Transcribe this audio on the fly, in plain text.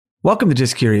Welcome to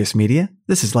Just Curious Media.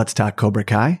 This is Let's Talk Cobra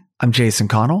Kai. I'm Jason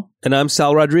Connell. And I'm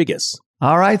Sal Rodriguez.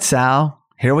 All right, Sal.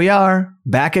 Here we are,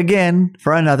 back again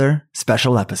for another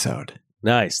special episode.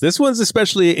 Nice. This one's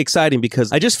especially exciting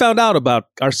because I just found out about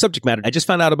our subject matter. I just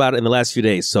found out about it in the last few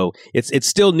days, so it's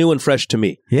still new and fresh to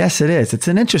me. Yes, it is. It's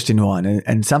an interesting one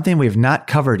and something we've not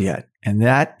covered yet, and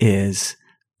that is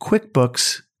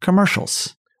QuickBooks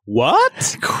commercials. What?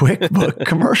 QuickBooks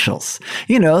commercials.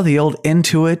 You know, the old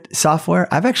Intuit software.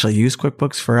 I've actually used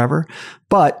QuickBooks forever,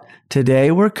 but today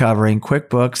we're covering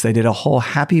QuickBooks. They did a whole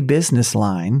Happy Business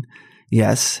line.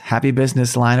 Yes, Happy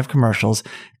Business line of commercials,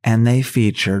 and they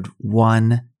featured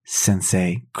one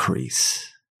Sensei Kreese.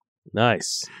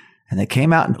 Nice. And they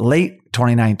came out in late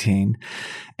 2019.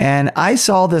 And I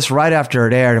saw this right after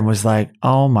it aired and was like,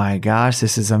 oh my gosh,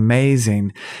 this is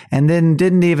amazing. And then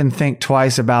didn't even think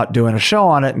twice about doing a show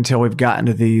on it until we've gotten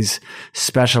to these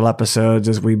special episodes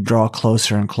as we draw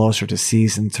closer and closer to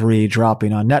season 3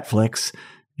 dropping on Netflix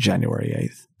January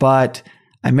 8th. But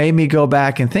it made me go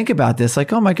back and think about this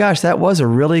like, oh my gosh, that was a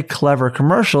really clever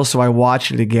commercial. So I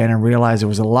watched it again and realized there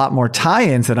was a lot more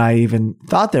tie-ins than I even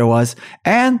thought there was.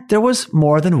 And there was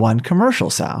more than one commercial,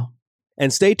 Sal.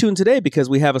 And stay tuned today because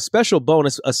we have a special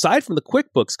bonus, aside from the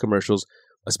QuickBooks commercials,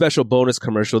 a special bonus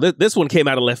commercial. This one came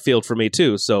out of left field for me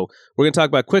too. So we're going to talk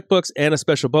about QuickBooks and a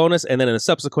special bonus. And then in a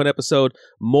subsequent episode,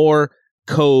 more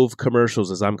Cove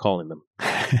commercials, as I'm calling them.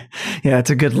 Yeah,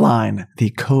 it's a good line. The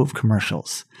Cove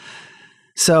commercials.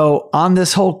 So on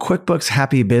this whole QuickBooks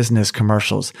Happy Business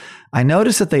commercials, I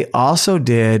noticed that they also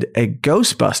did a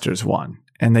Ghostbusters one,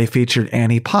 and they featured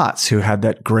Annie Potts, who had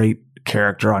that great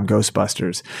character on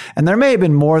Ghostbusters. And there may have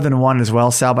been more than one as well,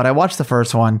 Sal, but I watched the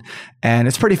first one and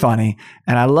it's pretty funny.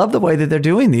 And I love the way that they're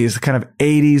doing these kind of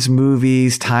 80s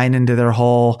movies tying into their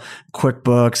whole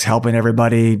QuickBooks, helping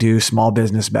everybody do small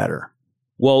business better.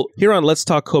 Well, here on Let's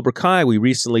Talk Cobra Kai, we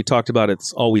recently talked about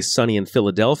It's Always Sunny in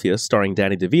Philadelphia, starring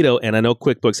Danny DeVito, and I know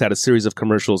QuickBooks had a series of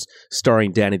commercials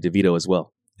starring Danny DeVito as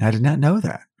well. I did not know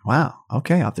that. Wow.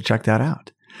 Okay, I'll have to check that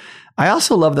out. I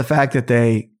also love the fact that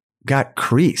they got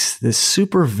Kreese, this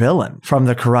super villain from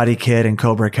the Karate Kid and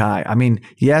Cobra Kai. I mean,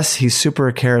 yes, he's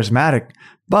super charismatic,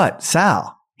 but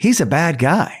Sal, he's a bad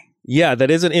guy. Yeah,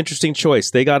 that is an interesting choice.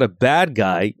 They got a bad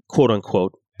guy, quote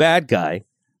unquote, bad guy,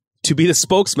 to be the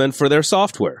spokesman for their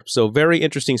software. So very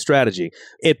interesting strategy.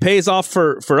 It pays off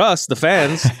for us, the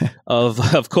fans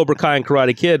of Cobra Kai and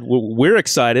Karate Kid. We're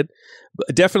excited.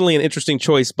 Definitely an interesting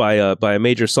choice by a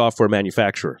major software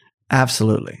manufacturer.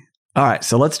 Absolutely. All right,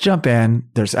 so let's jump in.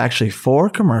 There's actually 4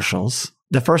 commercials.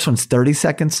 The first one's 30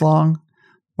 seconds long,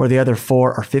 where the other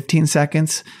 4 are 15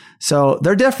 seconds. So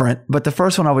they're different, but the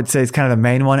first one I would say is kind of the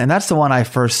main one, and that's the one I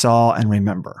first saw and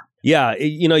remember. Yeah,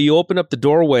 you open up the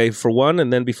doorway for one,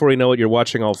 and then before you know it, you're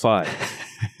watching all 5.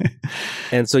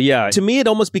 And so, yeah, to me, it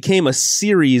almost became a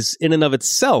series in and of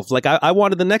itself. Like, I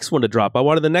wanted the next one to drop.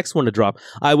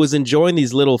 I was enjoying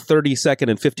these little 30-second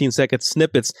and 15-second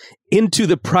snippets into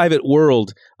the private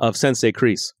world of Sensei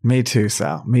Kreese. Me too,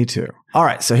 Sal. Me too. All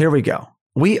right, so here we go.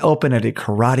 We open at a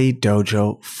karate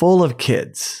dojo full of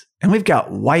kids, and we've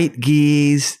got white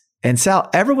gis. And Sal,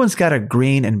 everyone's got a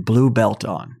green and blue belt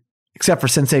on, except for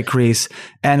Sensei Kreese,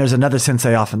 and there's another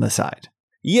sensei off on the side.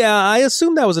 Yeah, I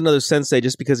assumed that was another sensei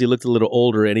just because he looked a little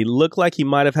older, and he looked like he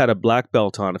might have had a black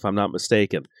belt on, if I'm not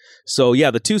mistaken. So, yeah,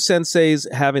 the 2 senseis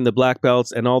having the black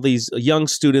belts and all these young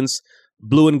students,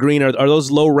 blue and green, are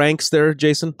those low ranks there,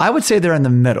 Jason? I would say they're in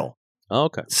the middle. Oh,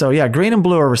 okay. So, yeah, green and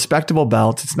blue are respectable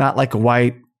belts. It's not like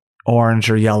white, orange,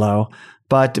 or yellow,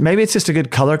 but maybe it's just a good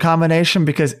color combination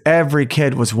because every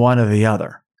kid was one or the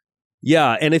other.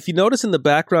 Yeah, and if you notice in the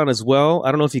background as well,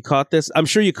 I don't know if you caught this. I'm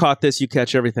sure you caught this. You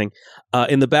catch everything.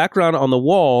 In the background on the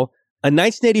wall, a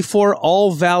 1984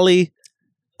 All-Valley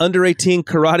Under-18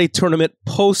 Karate Tournament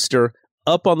poster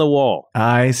up on the wall.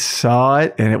 I saw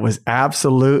it, and it was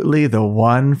absolutely the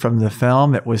one from the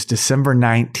film. It was December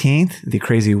 19th, the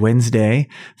Crazy Wednesday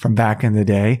from back in the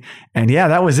day. And yeah,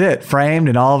 that was it, framed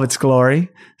in all of its glory.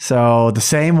 So the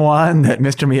same one that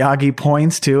Mr. Miyagi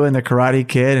points to in The Karate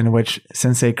Kid, in which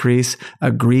Sensei Kreese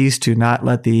agrees to not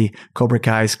let the Cobra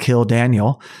Kais kill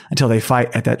Daniel until they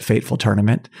fight at that fateful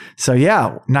tournament. So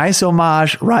yeah, nice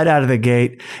homage right out of the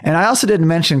gate. And I also didn't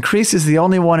mention Kreese is the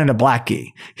only one in a black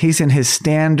gi. He's in his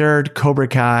standard Cobra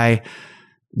Kai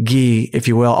gi, if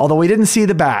you will, although we didn't see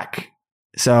the back.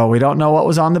 So we don't know what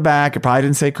was on the back. It probably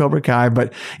didn't say Cobra Kai,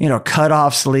 but, cut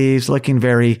off sleeves, looking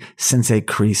very Sensei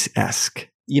Kreese-esque.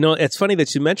 It's funny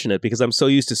that you mention it because I'm so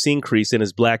used to seeing Kreese in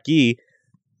his black gi.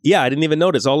 Yeah, I didn't even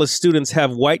notice. All his students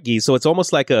have white gi, so it's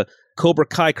almost like a Cobra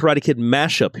Kai Karate Kid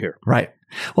mashup here. Right.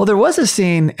 Well, there was a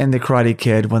scene in The Karate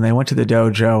Kid when they went to the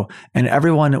dojo and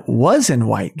everyone was in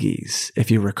white gis,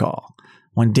 if you recall.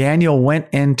 When Daniel went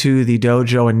into the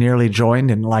dojo and nearly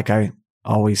joined, and like I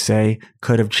always say,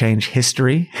 could have changed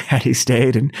history had he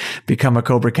stayed and become a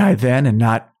Cobra Kai then and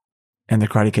not in The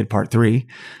Karate Kid Part 3.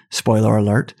 Spoiler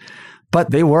alert.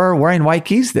 But they were wearing white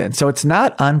gis then. So it's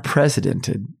not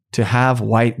unprecedented to have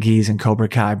white gis in Cobra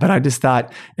Kai. But I just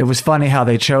thought it was funny how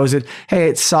they chose it. Hey,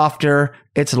 it's softer.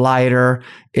 It's lighter.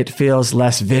 It feels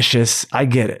less vicious. I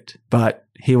get it. But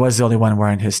he was the only one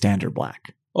wearing his standard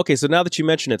black. Okay, so now that you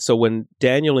mention it, so when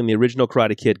Daniel in the original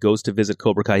Karate Kid goes to visit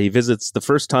Cobra Kai, he visits the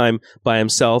first time by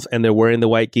himself and they're wearing the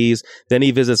white gis. Then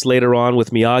he visits later on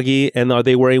with Miyagi. And are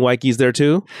they wearing white gis there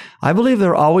too? I believe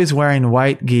they're always wearing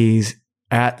white gis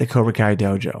at the Cobra Kai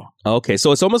dojo. Okay,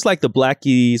 so it's almost like the black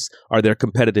gis are their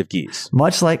competitive gis.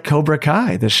 Much like Cobra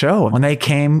Kai, the show. When they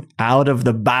came out of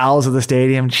the bowels of the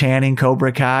stadium chanting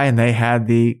Cobra Kai, and they had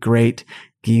the great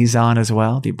gis on as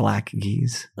well, the black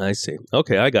gis. I see.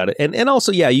 Okay, I got it. And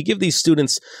also, yeah, you give these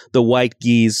students the white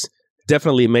gis,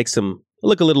 definitely makes them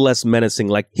look a little less menacing.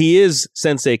 Like, he is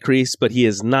Sensei Kreese, but he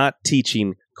is not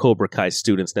teaching Cobra Kai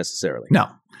students necessarily. No.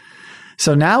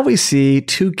 So now we see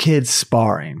two kids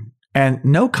sparring. And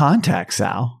no contact,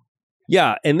 Sal.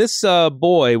 Yeah, and this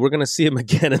boy, we're going to see him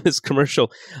again in this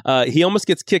commercial. He almost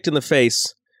gets kicked in the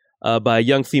face by a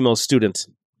young female student.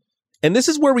 And this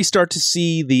is where we start to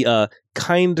see the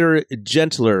kinder,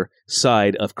 gentler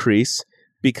side of Kreese,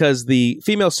 because the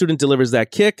female student delivers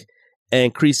that kick,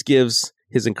 and Kreese gives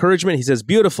his encouragement. He says,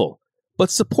 beautiful, but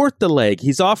support the leg.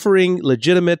 He's offering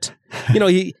legitimate,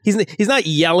 he's not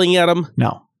yelling at him.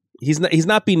 No. He's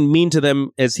not being mean to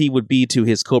them as he would be to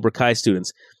his Cobra Kai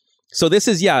students. So this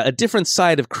is, a different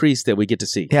side of Kreese that we get to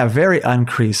see. Yeah, very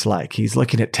un-Kreese-like. He's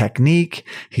looking at technique.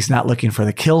 He's not looking for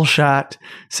the kill shot.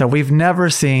 So we've never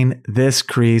seen this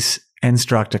Kreese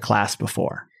instruct a class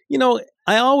before.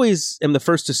 I always am the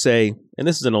first to say, and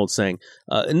this is an old saying,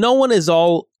 no one is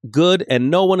all good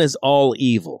and no one is all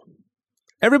evil.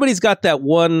 Everybody's got that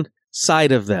one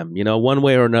side of them, one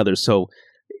way or another. So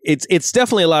it's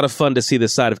definitely a lot of fun to see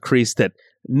this side of Kreese that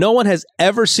no one has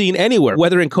ever seen anywhere,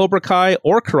 whether in Cobra Kai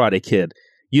or Karate Kid.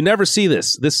 You never see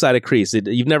this side of Kreese.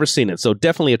 You've never seen it. So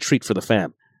definitely a treat for the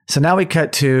fam. So now we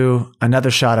cut to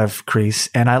another shot of Kreese.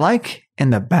 And I like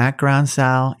in the background,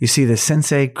 Sal, you see the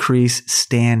Sensei Kreese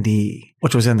standee,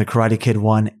 which was in the Karate Kid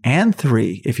 1 and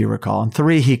 3, if you recall. In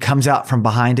 3, he comes out from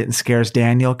behind it and scares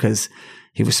Daniel because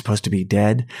he was supposed to be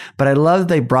dead. But I love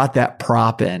they brought that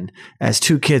prop in as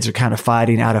two kids are kind of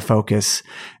fighting out of focus.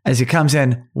 As he comes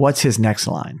in, what's his next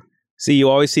line? See, you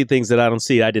always see things that I don't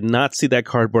see. I did not see that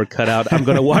cardboard cutout. I'm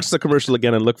going to watch the commercial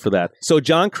again and look for that. So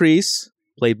John Kreese,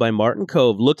 played by Martin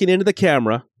Kove, looking into the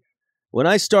camera. When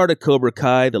I started Cobra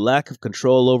Kai, the lack of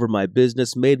control over my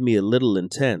business made me a little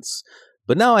intense.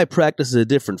 But now I practice a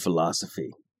different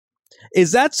philosophy.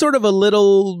 Is that sort of a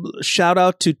little shout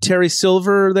out to Terry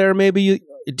Silver there, maybe?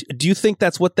 Do you think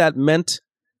that's what that meant?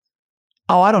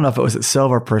 Oh, I don't know if it was at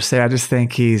Silver per se. I just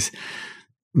think he's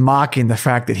mocking the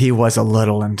fact that he was a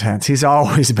little intense. He's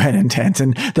always been intense.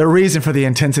 And the reason for the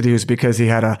intensity was because he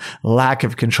had a lack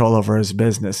of control over his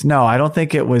business. No, I don't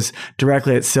think it was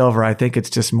directly at Silver. I think it's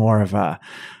just more of a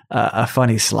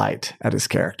funny slight at his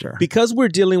character. Because we're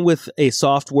dealing with a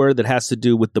software that has to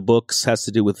do with the books, has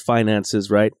to do with finances,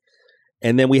 right?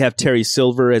 And then we have Terry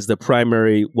Silver as the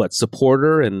primary,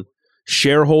 supporter and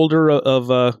shareholder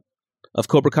of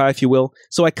Cobra Kai, if you will.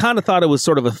 So I kind of thought it was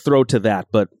sort of a throw to that,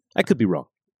 but I could be wrong.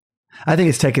 I think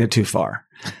it's taking it too far.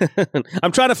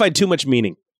 I'm trying to find too much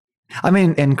meaning. I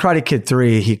mean, in Karate Kid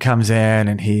 3, he comes in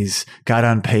and he's got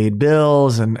unpaid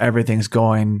bills and everything's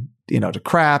going, to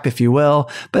crap, if you will.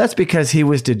 But that's because he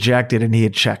was dejected and he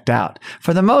had checked out.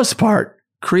 For the most part,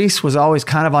 Kreese was always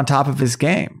kind of on top of his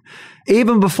game.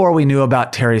 Even before we knew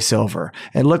about Terry Silver,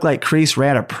 it looked like Kreese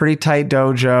ran a pretty tight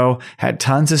dojo, had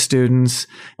tons of students.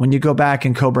 When you go back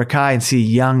in Cobra Kai and see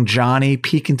young Johnny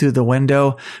peeking through the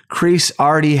window, Kreese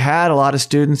already had a lot of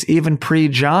students, even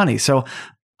pre-Johnny. So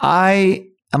I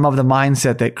am of the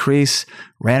mindset that Kreese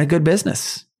ran a good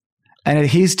business. And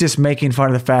he's just making fun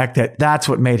of the fact that that's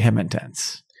what made him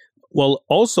intense. Well,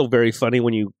 also very funny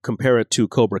when you compare it to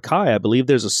Cobra Kai. I believe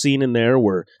there's a scene in there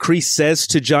where Kreese says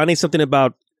to Johnny something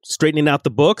about straightening out the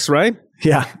books, right?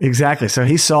 Yeah, exactly. So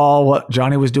he saw what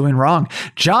Johnny was doing wrong.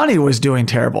 Johnny was doing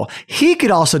terrible. He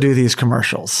could also do these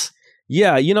commercials.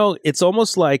 Yeah, it's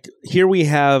almost like here we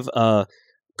have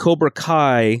Cobra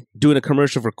Kai doing a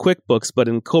commercial for QuickBooks, but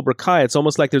in Cobra Kai, it's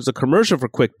almost like there's a commercial for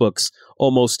QuickBooks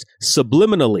almost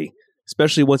subliminally,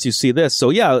 especially once you see this.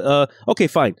 So yeah, okay,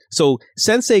 fine. So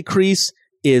Sensei Kreese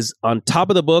is on top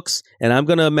of the books, and I'm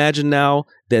going to imagine now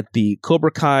that the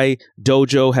Cobra Kai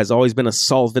dojo has always been a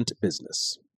solvent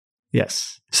business.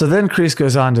 Yes. So then Kreese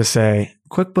goes on to say,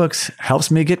 QuickBooks helps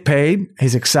me get paid.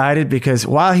 He's excited because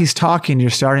while he's talking, you're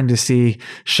starting to see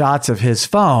shots of his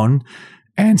phone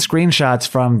and screenshots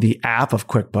from the app of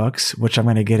QuickBooks, which I'm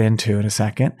going to get into in a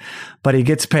second. But he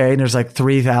gets paid and there's like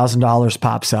 $3,000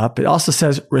 pops up. It also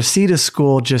says Reseda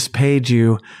School just paid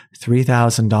you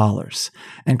 $3,000.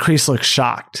 And Kreese looks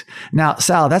shocked. Now,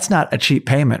 Sal, that's not a cheap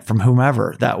payment from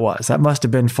whomever that was. That must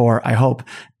have been for, I hope,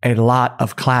 a lot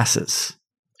of classes.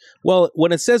 Well,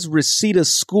 when it says Reseda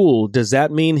School, does that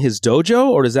mean his dojo,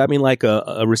 or does that mean like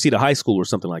a Reseda High School or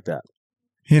something like that?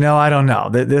 I don't know.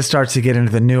 This starts to get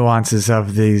into the nuances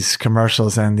of these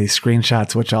commercials and these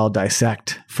screenshots, which I'll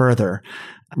dissect further.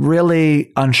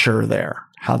 Really unsure there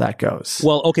how that goes.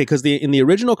 Well, okay, because in the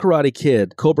original Karate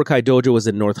Kid, Cobra Kai Dojo was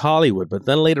in North Hollywood, but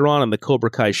then later on the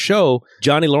Cobra Kai show,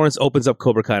 Johnny Lawrence opens up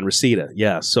Cobra Kai in Reseda.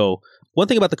 Yeah, so one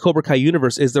thing about the Cobra Kai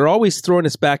universe is they're always throwing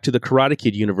us back to the Karate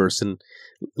Kid universe and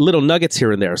little nuggets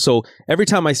here and there. So every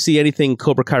time I see anything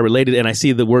Cobra Kai related and I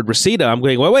see the word Reseda, I'm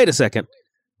going, well, wait a second.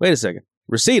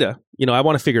 Reseda, I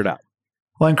want to figure it out.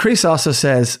 Well, and Kreese also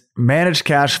says manage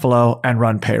cash flow and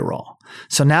run payroll.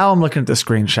 So now I'm looking at the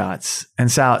screenshots,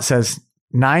 and Sal, it says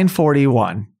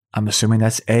 9:41. I'm assuming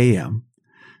that's a.m.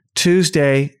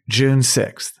 Tuesday, June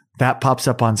 6th. That pops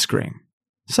up on screen.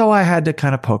 So I had to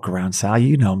kind of poke around, Sal.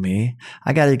 You know me.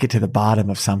 I got to get to the bottom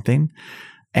of something.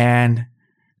 And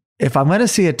if I'm going to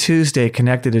see a Tuesday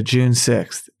connected to June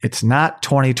 6th, it's not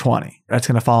 2020. That's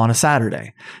going to fall on a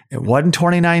Saturday. It wasn't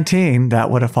 2019.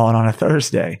 That would have fallen on a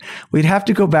Thursday. We'd have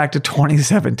to go back to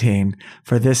 2017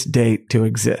 for this date to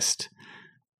exist.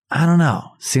 I don't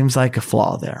know. Seems like a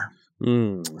flaw there.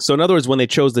 So in other words, when they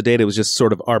chose the date, it was just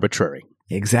sort of arbitrary.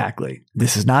 Exactly.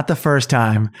 This is not the first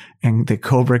time in the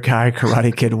Cobra Kai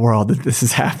Karate Kid world that this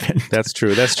has happened. That's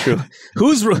true.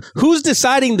 Who's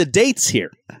deciding the dates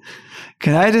here?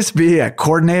 Can I just be a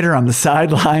coordinator on the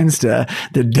sidelines to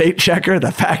the date checker,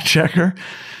 the fact checker?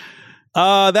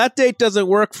 That date doesn't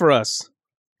work for us.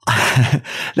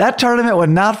 That tournament would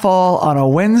not fall on a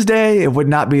Wednesday. It would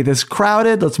not be this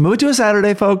crowded. Let's move it to a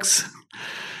Saturday, folks.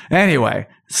 Anyway,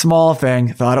 small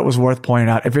thing. Thought it was worth pointing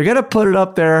out. If you're going to put it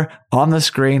up there on the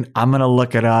screen, I'm going to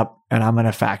look it up and I'm going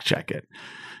to fact check it.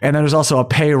 And there's also a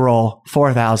payroll,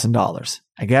 $4,000.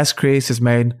 I guess Kreese has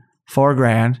made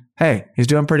 $4,000. Hey, he's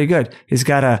doing pretty good. He's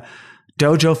got a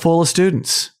dojo full of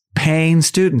students, paying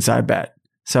students, I bet.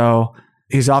 So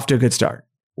he's off to a good start.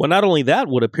 Well, not only that,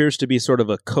 what appears to be sort of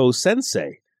a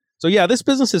co-sensei. So yeah, this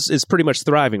business is pretty much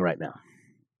thriving right now.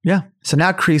 Yeah. So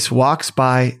now Kreese walks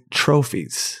by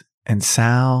trophies, and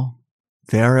Sal,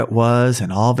 there it was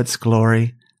in all of its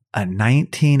glory, a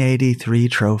 1983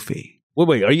 trophy.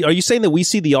 Wait, are you saying that we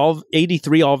see the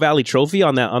 83 All Valley trophy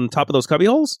on top of those cubby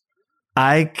holes?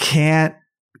 I can't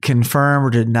confirm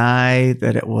or deny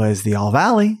that it was the All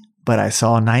Valley, but I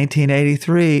saw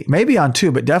 1983, maybe on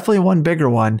two, but definitely one bigger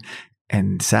one.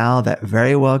 And Sal, that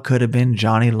very well could have been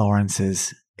Johnny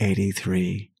Lawrence's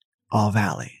 83 All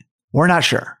Valley. We're not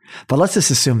sure, but let's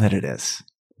just assume that it is.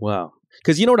 Wow.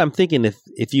 Because you know what I'm thinking?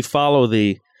 If you follow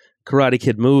the Karate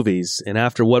Kid movies, and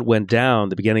after what went down,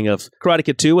 the beginning of Karate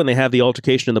Kid 2, when they have the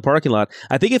altercation in the parking lot,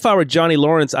 I think if I were Johnny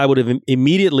Lawrence, I would have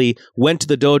immediately went to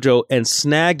the dojo and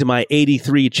snagged my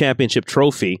 83 championship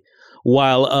trophy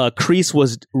while Kreese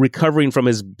was recovering from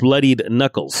his bloodied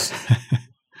knuckles.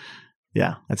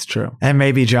 Yeah, that's true. And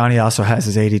maybe Johnny also has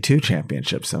his 82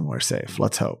 championship somewhere safe.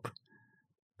 Let's hope.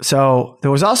 So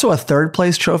there was also a third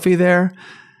place trophy there.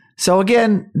 So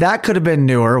again, that could have been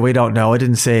newer. We don't know. It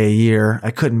didn't say a year.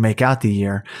 I couldn't make out the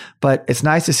year. But it's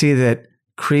nice to see that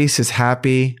Kreese is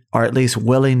happy, or at least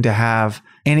willing to have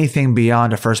anything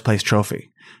beyond a first place trophy.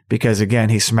 Because again,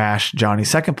 he smashed Johnny's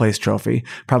second place trophy.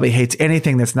 Probably hates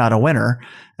anything that's not a winner,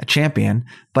 a champion.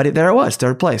 But there it was,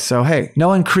 third place. So hey,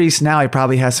 knowing Kreese now, he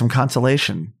probably has some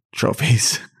consolation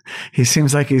trophies. He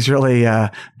seems like he's really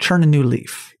turned a new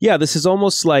leaf. Yeah, this is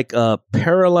almost like a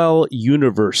parallel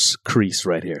universe Kreese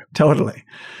right here. Totally.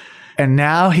 And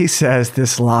now he says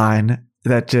this line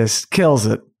that just kills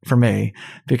it for me,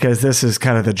 because this is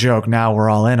kind of the joke. Now we're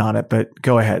all in on it. But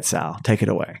go ahead, Sal. Take it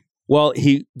away. Well,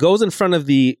 he goes in front of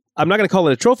I'm not going to call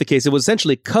it a trophy case. It was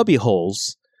essentially cubby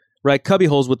holes, right? Cubby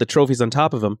holes with the trophies on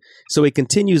top of them. So he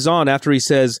continues on after he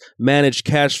says, manage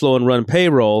cash flow and run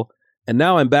payroll. And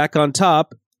now I'm back on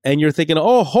top. And you're thinking,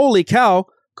 oh, holy cow,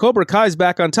 Cobra Kai's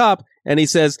back on top. And he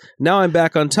says, now I'm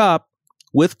back on top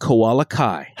with Koala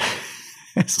Kai.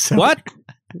 What?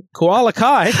 Koala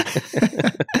Kai?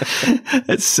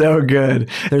 It's so good.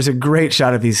 There's a great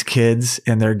shot of these kids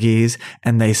in their gis,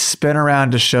 and they spin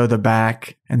around to show the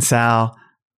back. And Sal,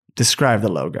 describe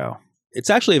the logo. It's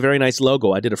actually a very nice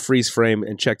logo. I did a freeze frame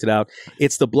and checked it out.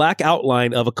 It's the black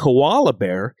outline of a koala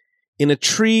bear in a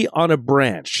tree on a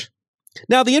branch.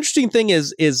 Now, the interesting thing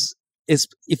is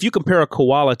if you compare a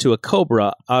koala to a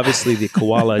cobra, obviously the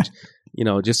koala,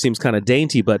 just seems kind of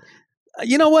dainty. But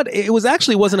you know what? It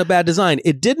wasn't a bad design.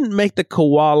 It didn't make the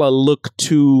koala look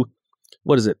too,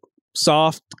 what is it?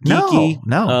 Soft, geeky,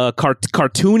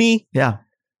 cartoony. Yeah.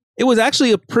 It was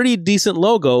actually a pretty decent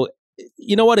logo.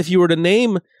 You know what? If you were to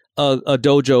name a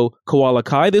dojo Koala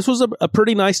Kai, this was a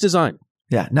pretty nice design.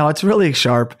 Yeah, no, it's really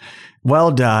sharp.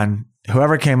 Well done.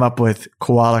 Whoever came up with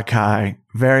Koala Kai,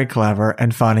 very clever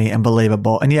and funny and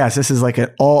believable. And yes, this is like an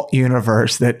alt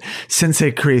universe that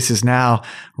Sensei Kreese is now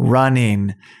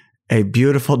running a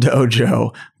beautiful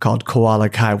dojo called Koala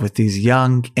Kai with these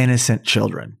young, innocent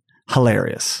children.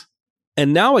 Hilarious.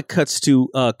 And now it cuts to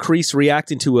Kreese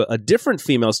reacting to a different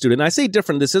female student. And I say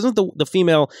different. This isn't the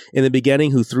female in the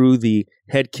beginning who threw the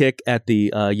head kick at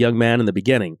the young man in the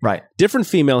beginning. Right. Different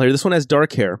female here. This one has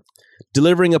dark hair,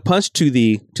 delivering a punch to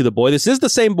the boy. This is the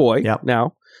same boy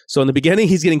now. So in the beginning,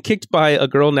 he's getting kicked by a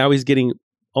girl. Now he's getting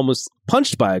almost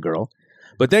punched by a girl.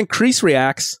 But then Kreese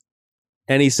reacts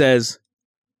and he says,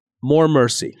 "More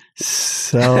mercy."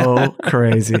 So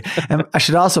crazy. And I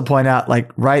should also point out,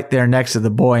 like right there next to the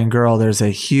boy and girl, there's a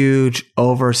huge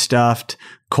overstuffed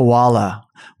koala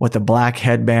with a black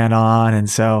headband on. And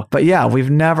so, but yeah, we've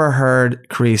never heard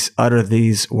Kreese utter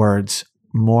these words,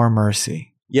 "more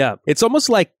mercy." Yeah. It's almost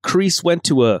like Kreese went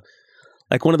to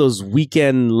one of those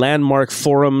weekend landmark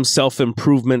forum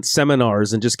self-improvement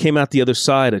seminars and just came out the other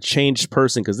side a changed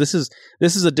person, because this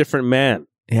is a different man.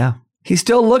 Yeah. He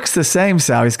still looks the same,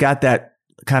 Sal. He's got that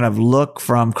kind of look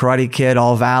from Karate Kid,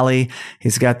 All Valley.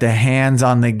 He's got the hands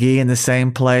on the gi in the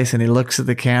same place, and he looks at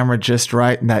the camera just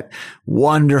right, and that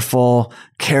wonderful,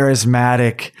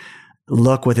 charismatic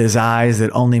look with his eyes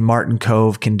that only Martin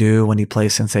Kove can do when he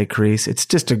plays Sensei Kreese. It's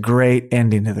just a great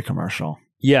ending to the commercial.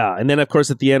 Yeah, and then, of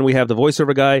course, at the end, we have the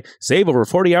voiceover guy, save over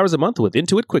 40 hours a month with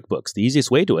Intuit QuickBooks, the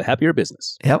easiest way to a happier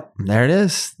business. Yep, there it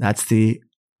is. That's the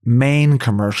main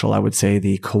commercial, I would say,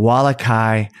 the Koala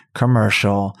Kai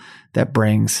commercial that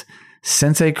brings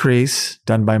Sensei Kreese,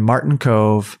 done by Martin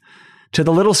Kove, to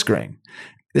the little screen.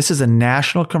 This is a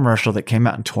national commercial that came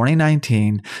out in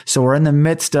 2019. So we're in the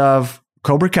midst of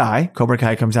Cobra Kai. Cobra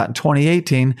Kai comes out in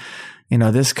 2018.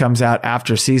 This comes out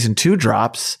after season 2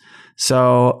 drops.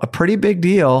 So a pretty big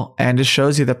deal, and it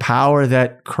shows you the power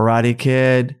that Karate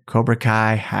Kid, Cobra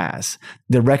Kai has.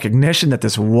 The recognition that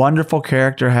this wonderful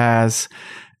character has.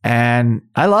 And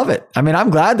I love it. I mean, I'm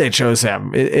glad they chose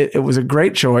him. It was a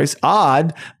great choice.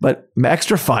 Odd, but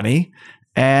extra funny.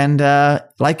 And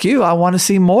like you, I want to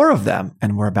see more of them.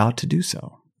 And we're about to do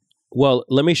so. Well,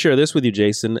 let me share this with you,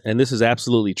 Jason, and this is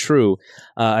absolutely true.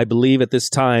 I believe at this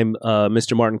time,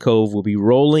 Mr. Martin Kove will be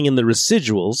rolling in the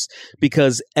residuals,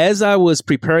 because as I was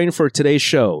preparing for today's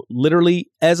show, literally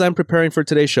as I'm preparing for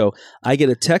today's show, I get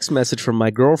a text message from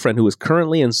my girlfriend who is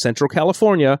currently in Central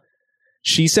California.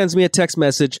 She sends me a text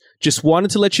message, "Just wanted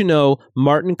to let you know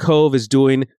Martin Kove is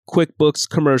doing QuickBooks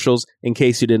commercials in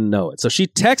case you didn't know it." So she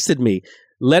texted me,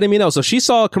 letting me know. So she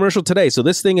saw a commercial today. So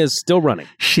this thing is still running.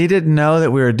 She didn't know that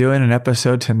we were doing an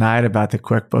episode tonight about the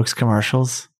QuickBooks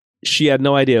commercials. She had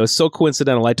no idea. It was so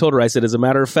coincidental. I told her, I said, as a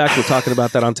matter of fact, we're talking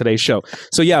about that on today's show.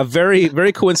 So yeah, very,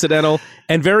 very coincidental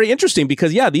and very interesting,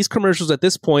 because yeah, these commercials at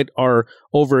this point are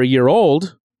over a year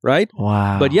old, right?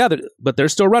 Wow. But yeah, they're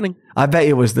still running. I bet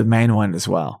it was the main one as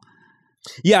well.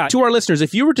 Yeah. To our listeners,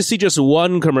 if you were to see just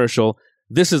one commercial,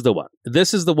 this is the one.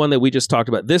 This is the one that we just talked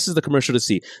about. This is the commercial to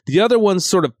see. The other ones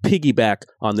sort of piggyback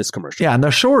on this commercial. Yeah, and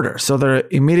they're shorter. So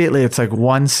it's like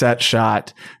one set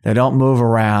shot. They don't move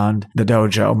around the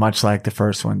dojo, much like the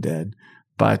first one did.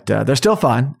 But they're still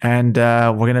fun. And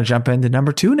we're going to jump into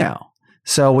number 2 now.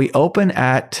 So we open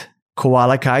at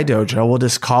Koala Kai Dojo. We'll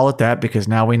just call it that because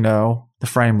now we know the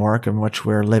framework in which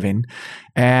we're living.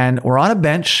 And we're on a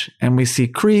bench, and we see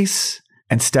Kreese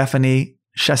and Stephanie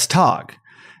Shestag.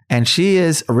 And she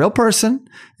is a real person,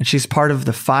 and she's part of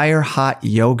the Fire Hot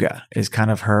Yoga is kind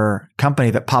of her company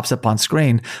that pops up on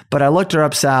screen. But I looked her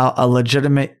up, Sal, a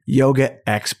legitimate yoga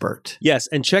expert. Yes,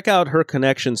 and check out her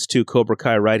connections to Cobra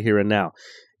Kai right here and now.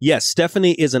 Yes,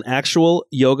 Stephanie is an actual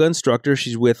yoga instructor.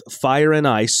 She's with Fire and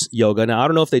Ice Yoga. Now, I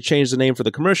don't know if they changed the name for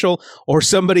the commercial or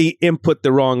somebody input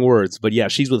the wrong words. But yeah,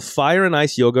 she's with Fire and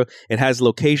Ice Yoga. It has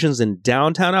locations in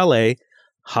downtown LA,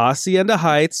 Hacienda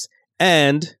Heights,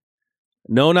 and...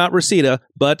 no, not Reseda,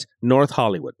 but North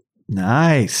Hollywood.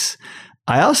 Nice.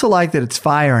 I also like that it's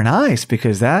Fire and Ice,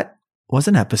 because that was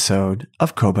an episode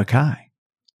of Cobra Kai.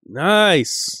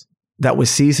 Nice. That was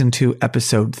season 2,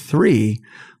 episode 3,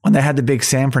 when they had the big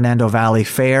San Fernando Valley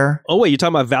Fair. Oh, wait, you're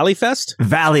talking about Valley Fest?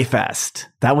 Valley Fest.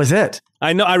 That was it.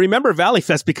 I know. I remember Valley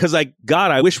Fest because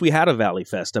I wish we had a Valley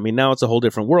Fest. I mean, now it's a whole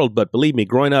different world, but believe me,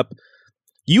 growing up,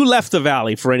 you left the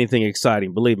Valley for anything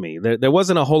exciting. Believe me, there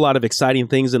wasn't a whole lot of exciting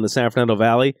things in the San Fernando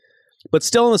Valley, but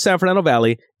still in the San Fernando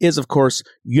Valley is, of course,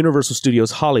 Universal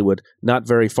Studios Hollywood, not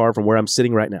very far from where I'm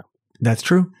sitting right now. That's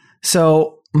true.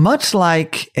 So much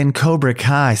like in Cobra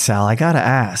Kai, Sal, I got to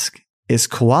ask, is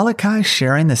Koala Kai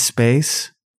sharing the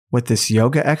space with this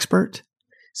yoga expert?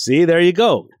 See, there you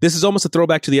go. This is almost a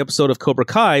throwback to the episode of Cobra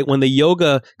Kai when the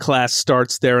yoga class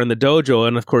starts there in the dojo.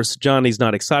 And of course, Johnny's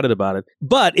not excited about it.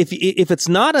 But if it's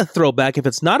not a throwback, if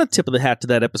it's not a tip of the hat to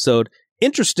that episode,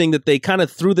 interesting that they kind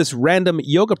of threw this random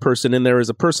yoga person in there as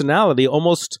a personality.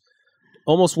 Almost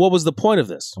what was the point of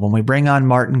this? When we bring on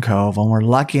Martin Kove, when we're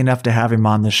lucky enough to have him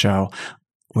on the show,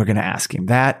 we're going to ask him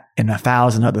that and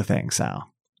 1,000 other things,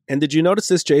 Sal. And did you notice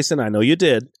this, Jason? I know you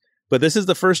did. But this is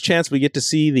the first chance we get to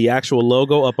see the actual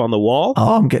logo up on the wall.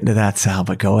 Oh, I'm getting to that, Sal,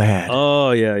 but go ahead.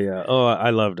 Oh, yeah. Oh, I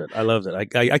loved it.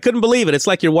 I couldn't believe it. It's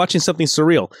like you're watching something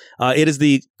surreal. It is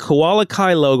the Koala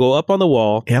Kai logo up on the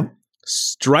wall. Yep.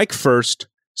 Strike first,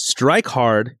 strike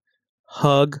hard,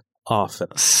 hug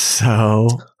often. So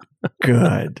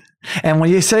good. And when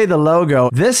you say the logo,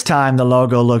 this time the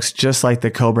logo looks just like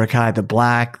the Cobra Kai, the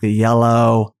black, the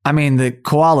yellow. I mean, the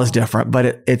koala is different,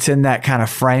 but it's in that kind of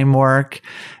framework.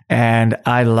 And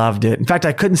I loved it. In fact,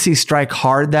 I couldn't see Strike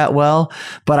Hard that well,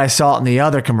 but I saw it in the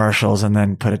other commercials and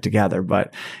then put it together.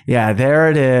 But yeah,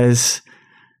 there it is.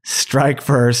 Strike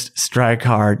first, strike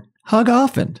hard, hug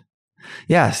often.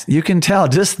 Yes, you can tell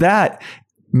just that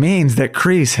means that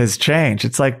Kreese has changed.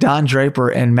 It's like Don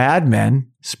Draper in Mad Men,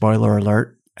 spoiler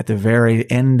alert, at the very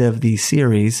end of the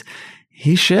series,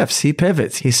 he shifts, he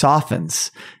pivots, he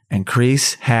softens. And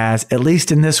Kreese has, at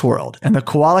least in this world, in the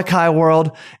Koala Kai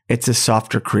world, it's a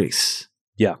softer Kreese.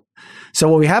 Yeah. So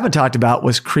what we haven't talked about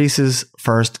was Kreese's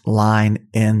first line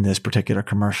in this particular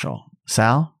commercial.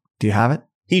 Sal, do you have it?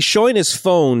 He's showing his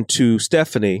phone to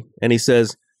Stephanie, and he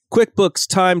says, QuickBooks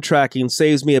time tracking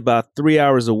saves me about 3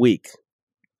 hours a week.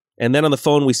 And then on the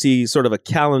phone, we see sort of a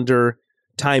calendar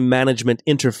time management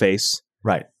interface.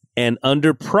 Right. And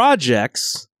under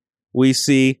projects, we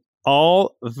see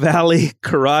All Valley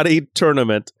Karate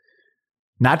Tournament.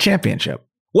 Not championship.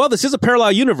 Well, this is a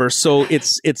parallel universe, so it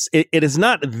is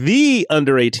not the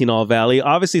under 18 All Valley.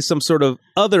 Obviously, some sort of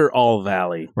other All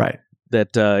Valley, right?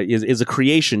 That is a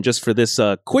creation just for this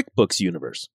QuickBooks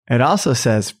universe. It also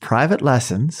says private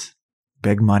lessons,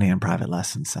 big money in private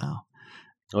lessons, Sal.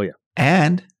 Oh yeah,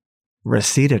 and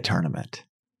Reseda tournament.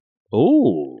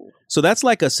 Oh. So that's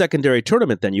like a secondary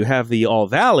tournament then. You have the All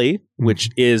Valley, which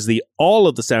is the all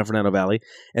of the San Fernando Valley,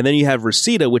 and then you have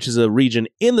Reseda, which is a region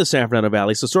in the San Fernando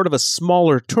Valley, so sort of a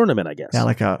smaller tournament, I guess. Yeah,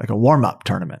 like a warm-up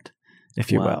tournament,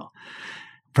 if you will.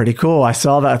 Pretty cool. I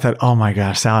saw that. I thought, oh my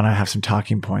gosh, Sal and I have some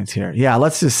talking points here. Yeah,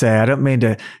 let's just say, I don't mean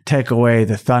to take away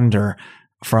the thunder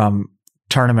from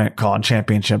tournament calling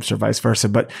championships or vice versa,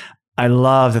 but I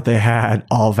love that they had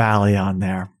All Valley on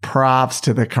there. Props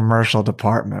to the commercial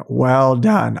department. Well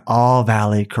done. All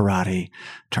Valley Karate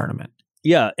Tournament.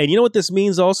 Yeah. And you know what this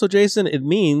means also, Jason? It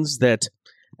means that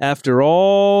after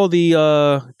all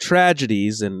the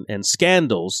tragedies and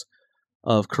scandals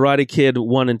of Karate Kid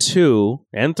 1 and 2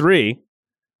 and 3,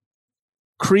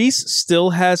 Kreese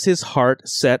still has his heart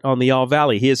set on the All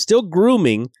Valley. He is still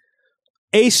grooming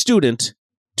a student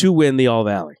to win the All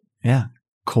Valley. Yeah.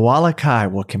 Koala Kai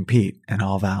will compete in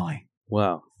All Valley.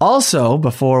 Wow. Also,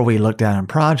 before we look down on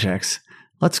projects,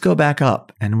 let's go back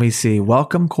up and we see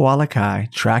Welcome Koala Kai,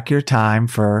 track your time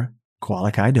for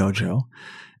Koala Kai Dojo.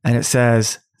 And it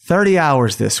says 30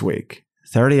 hours this week,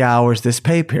 30 hours this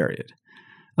pay period.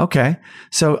 Okay,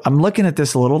 so I'm looking at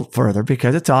this a little further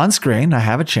because it's on screen. I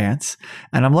have a chance.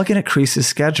 And I'm looking at Kreese's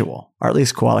schedule, or at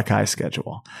least Koala Kai's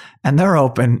schedule. And they're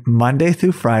open Monday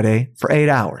through Friday for 8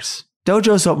 hours.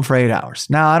 Dojo's open for 8 hours.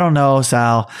 Now, I don't know,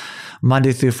 Sal,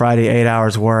 Monday through Friday, 8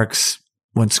 hours works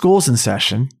when school's in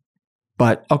session,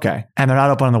 but okay. And they're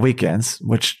not open on the weekends,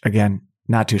 which again,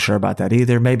 not too sure about that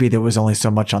either. Maybe there was only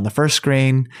so much on the first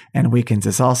screen and weekends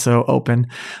is also open.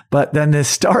 But then the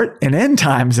start and end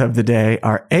times of the day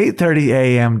are 8:30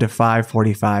 a.m. to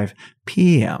 5:45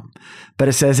 p.m. But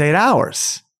it says 8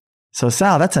 hours. So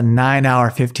Sal, that's a 9-hour,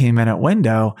 15-minute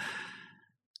window.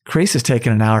 Kreese is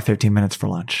taking an hour, 15 minutes for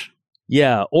lunch.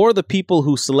 Yeah, or the people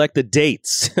who select the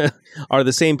dates are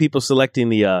the same people selecting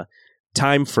the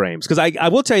time frames. Because I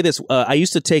will tell you this, I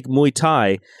used to take Muay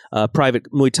Thai,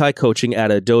 private Muay Thai coaching at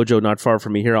a dojo not far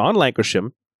from me here on Lancashire.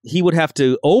 he would have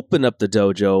to open up the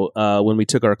dojo when we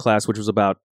took our class, which was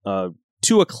about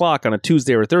 2:00 on a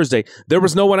Tuesday or a Thursday. There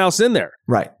was no one else in there.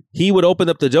 Right. He would open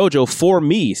up the dojo for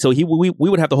me, so we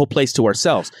would have the whole place to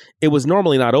ourselves. It was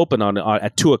normally not open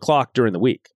at 2:00 during the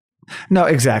week. No,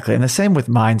 exactly. And the same with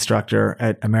my instructor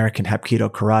at American Hapkido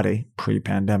Karate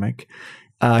pre-pandemic.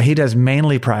 He does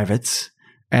mainly privates,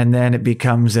 and then it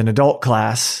becomes an adult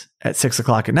class at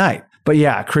 6:00 at night. But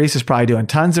yeah, Kreese is probably doing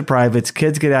tons of privates.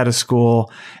 Kids get out of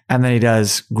school, and then he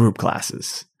does group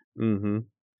classes.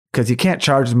 Because you can't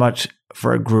charge as much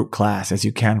for a group class as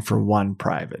you can for one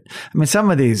private. I mean, some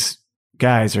of these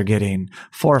guys are getting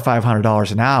 $400 or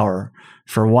 $500 an hour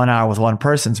for 1 hour with one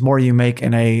person. It's more you make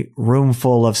in a room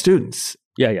full of students.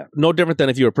 Yeah. No different than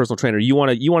if you're a personal trainer. You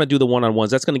want to do the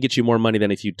one-on-ones. That's going to get you more money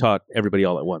than if you taught everybody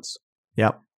all at once.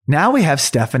 Yep. Now we have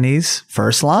Stephanie's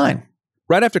first line.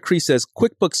 Right after Kreese says,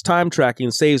 QuickBooks time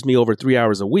tracking saves me over 3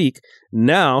 hours a week.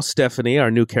 Now Stephanie,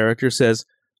 our new character, says,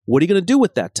 what are you going to do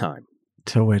with that time?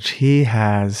 To which he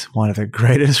has one of the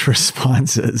greatest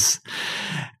responses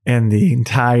in the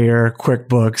entire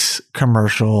QuickBooks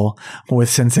commercial with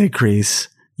Sensei Kreese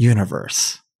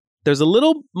universe. There's a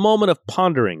little moment of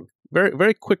pondering, very,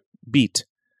 very quick beat.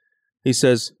 He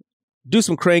says, do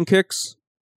some crane kicks,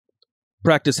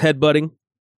 practice headbutting,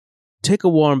 take a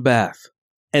warm bath.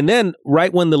 And then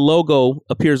right when the logo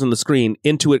appears on the screen,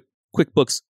 Intuit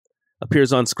QuickBooks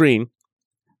appears on screen,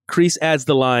 Kreese adds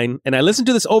the line, and I listened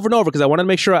to this over and over because I wanted to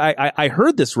make sure I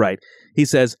heard this right. He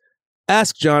says,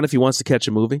 ask John if he wants to catch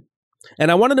a movie.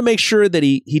 And I wanted to make sure that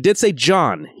he did say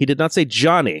John. He did not say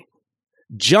Johnny.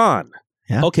 John.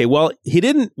 Yeah. Okay, well, he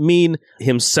didn't mean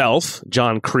himself,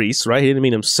 John Kreese, right? He didn't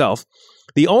mean himself.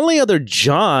 The only other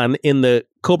John in the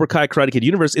Cobra Kai Karate Kid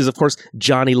universe is, of course,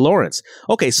 Johnny Lawrence.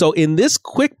 Okay, so in this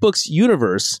QuickBooks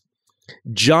universe,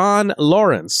 John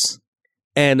Lawrence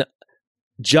and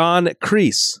John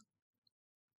Kreese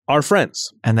are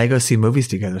friends. And they go see movies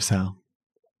together, Sal.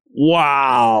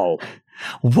 Wow.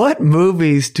 What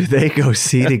movies do they go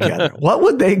see together? What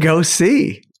would they go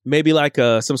see? Maybe like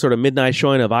some sort of midnight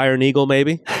showing of Iron Eagle,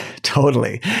 maybe?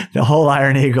 Totally. The whole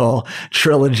Iron Eagle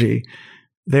trilogy.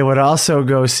 They would also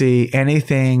go see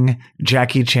anything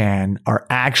Jackie Chan or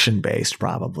action-based,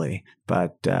 probably.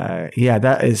 But yeah,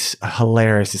 that is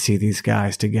hilarious to see these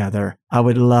guys together. I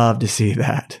would love to see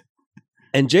that.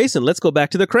 And Jason, let's go back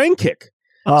to the crane kick.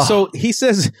 Oh. So he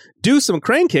says, do some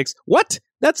crane kicks. What?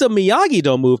 That's a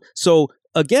Miyagi-Do move. So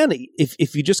again,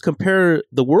 if you just compare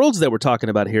the worlds that we're talking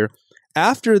about here,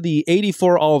 after the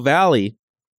 84 All Valley,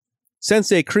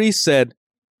 Sensei Kreese said,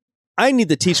 I need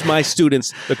to teach my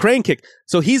students the crane kick.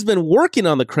 So he's been working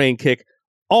on the crane kick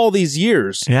all these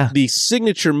years. Yeah. The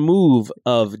signature move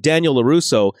of Daniel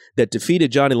LaRusso that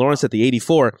defeated Johnny Lawrence at the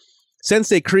 84.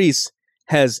 Sensei Kreese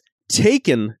has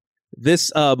taken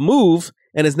this move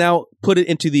and has now put it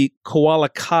into the Koala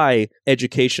Kai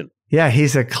education. Yeah,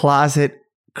 he's a closet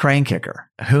crane kicker.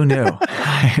 Who knew?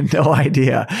 I had no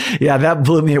idea. Yeah, that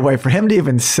blew me away. For him to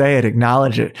even say it,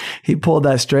 acknowledge it, he pulled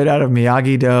that straight out of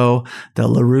Miyagi-Do, the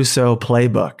LaRusso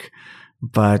playbook.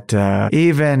 But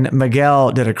even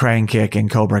Miguel did a crane kick in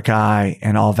Cobra Kai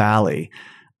and All Valley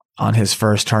on his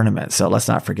first tournament. So let's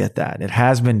not forget that. It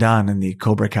has been done in the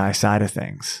Cobra Kai side of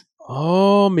things.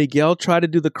 Oh, Miguel tried to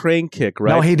do the crane kick,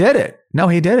 right? No, he did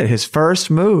it. His first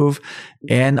move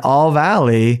in All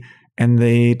Valley in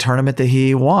the tournament that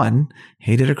he won,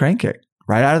 he did a crane kick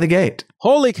right out of the gate.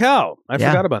 Holy cow. I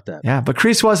forgot about that. Yeah, but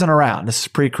Kreese wasn't around. This is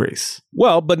pre-Kreese.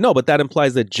 Well, but that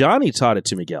implies that Johnny taught it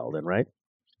to Miguel then, right?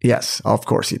 Yes, of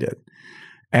course he did.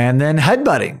 And then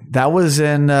headbutting. That was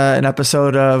in an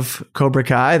episode of Cobra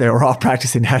Kai. They were all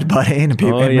practicing headbutting. And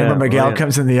people, remember Miguel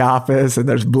comes in the office and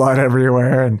there's blood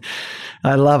everywhere. And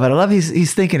I love it. I love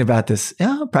he's thinking about this.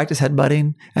 Yeah, practice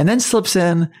headbutting. And then slips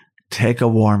in, take a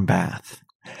warm bath.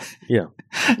 Yeah.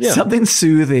 Something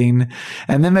soothing.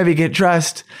 And then maybe get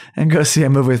dressed and go see a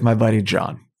movie with my buddy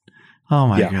John. Oh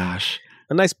my gosh.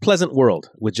 A nice pleasant world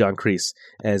with John Kreese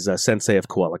as sensei of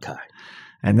Koala Kai.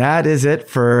 And that is it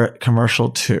for commercial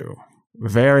 2.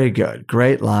 Very good.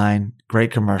 Great line.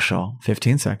 Great commercial.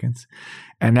 15 seconds.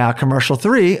 And now commercial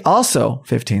 3, also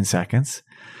 15 seconds.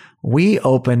 We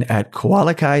open at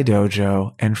Koala Kai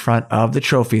Dojo in front of the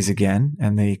trophies again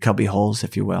and the cubby holes,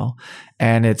 if you will.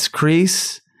 And it's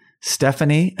Kreese,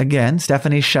 Stephanie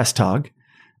Shestog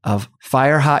of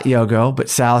Fire Hot Yoga, but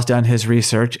Sal's done his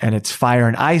research and it's Fire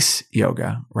and Ice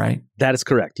Yoga, right? That is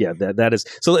correct. Yeah, that is.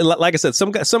 So like I said,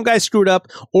 some guys screwed up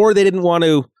or they didn't want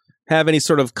to have any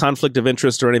sort of conflict of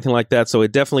interest or anything like that. So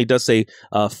it definitely does say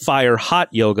Fire Hot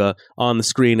Yoga on the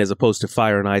screen as opposed to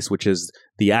Fire and Ice, which is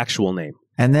the actual name.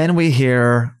 And then we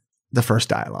hear the first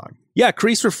dialogue. Yeah,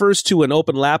 Kreese refers to an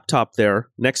open laptop there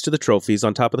next to the trophies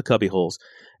on top of the cubby holes.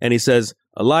 And he says,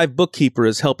 a live bookkeeper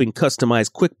is helping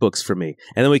customize QuickBooks for me.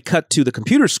 And then we cut to the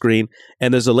computer screen,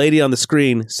 and there's a lady on the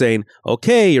screen saying,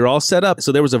 okay, you're all set up.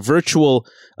 So there was a virtual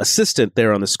assistant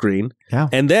there on the screen. Yeah.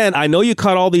 And then I know you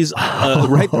caught all these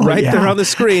right there on the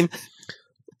screen.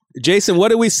 Jason, what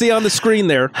do we see on the screen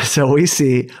there? So we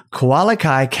see Koala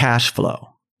Kai cash flow.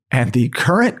 And the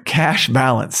current cash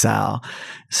balance, Sal,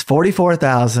 is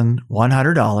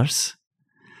 $44,100.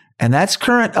 And that's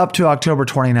current up to October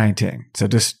 2019. So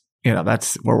just,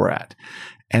 that's where we're at.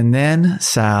 And then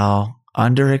Sal,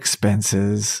 under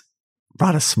expenses,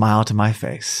 brought a smile to my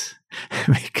face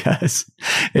because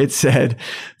it said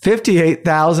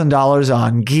 $58,000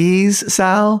 on geese,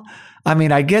 Sal. I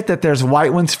mean, I get that there's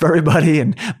white ones for everybody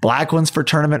and black ones for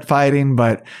tournament fighting,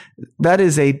 but that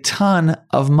is a ton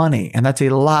of money, and that's a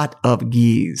lot of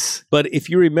geese. But if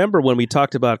you remember when we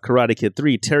talked about Karate Kid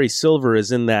 3, Terry Silver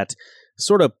is in that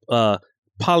sort of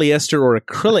polyester or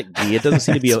acrylic gi. It doesn't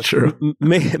seem to be true.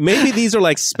 Maybe these are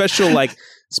like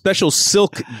special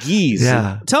silk gis.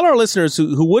 Yeah. Tell our listeners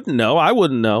who wouldn't know, I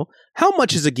wouldn't know, how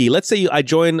much is a gi? Let's say I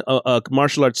join a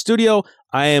martial arts studio.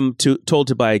 I am told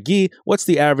to buy a gi. What's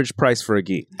the average price for a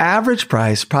gi? Average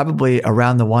price, probably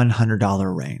around the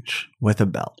 $100 range with a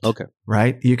belt. Okay.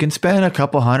 Right? You can spend a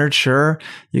couple hundred, sure.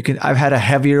 I've had a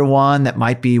heavier one that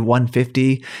might be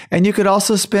 $150. And you could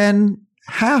also spend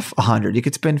half $100. You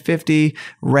could spend $50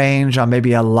 range on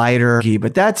maybe a lighter gi,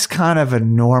 but that's kind of a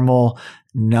normal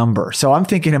number. So I'm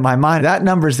thinking in my mind, that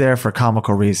number's there for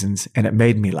comical reasons, and it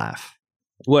made me laugh.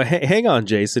 Well, hang on,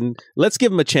 Jason. Let's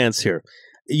give him a chance here.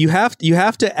 You have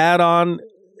to add on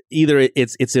either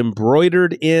it's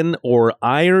embroidered in or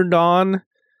ironed on,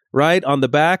 right? On the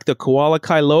back, the Koala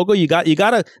Kai logo. You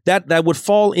gotta that would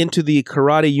fall into the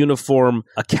karate uniform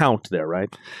account there,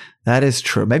 right? That is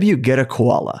true. Maybe you get a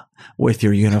koala with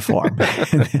your uniform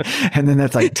and then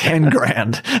that's like 10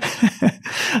 grand.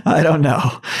 I don't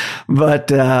know, but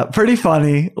pretty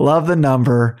funny. Love the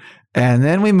number. And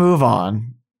then we move on.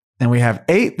 And we have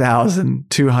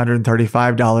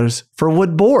 $8,235 for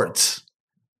wood boards.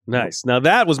 Nice. Now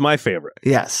that was my favorite.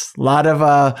 Yes. A lot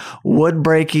of wood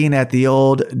breaking at the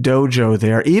old dojo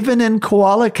there, even in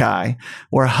Koala Kai,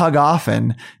 where hug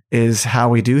often is how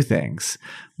we do things.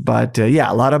 But a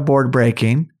lot of board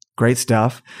breaking. Great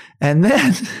stuff. And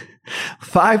then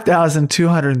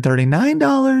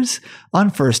 $5,239 on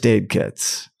first aid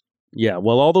kits. Yeah.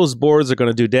 Well, all those boards are going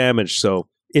to do damage. So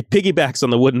it piggybacks on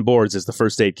the wooden boards as the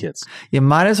first aid kits. You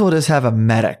might as well just have a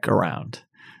medic around.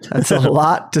 That's a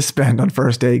lot to spend on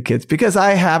first aid kits because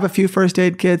I have a few first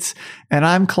aid kits and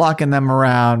I'm clocking them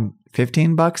around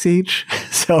 $15 each.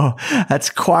 So that's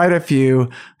quite a few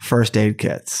first aid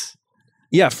kits.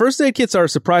 Yeah, first aid kits are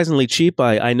surprisingly cheap.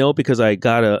 I know because I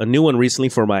got a new one recently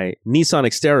for my Nissan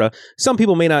Xterra. Some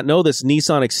people may not know this.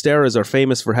 Nissan Xterras are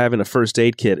famous for having a first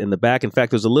aid kit in the back. In fact,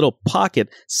 there's a little pocket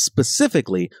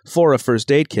specifically for a first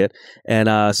aid kit.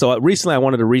 And so recently I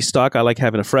wanted to restock. I like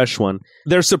having a fresh one.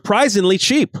 They're surprisingly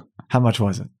cheap. How much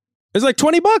was it? It's like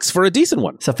 $20 for a decent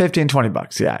one. So $15,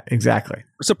 $20. Yeah, exactly.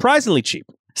 Surprisingly cheap.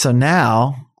 So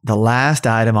now the last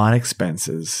item on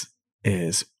expenses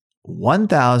is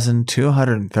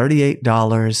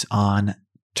 $1,238 on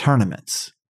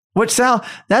tournaments, which, Sal,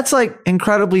 that's like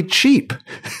incredibly cheap.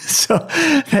 So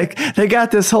they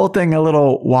got this whole thing a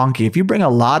little wonky. If you bring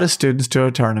a lot of students to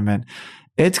a tournament,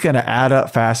 it's going to add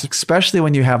up fast, especially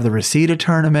when you have the Reseda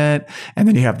tournament and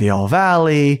then you have the All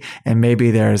Valley and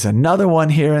maybe there's another one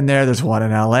here and there. There's one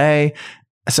in LA.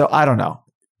 So I don't know.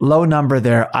 Low number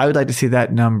there. I would like to see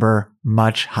that number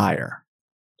much higher.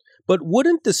 But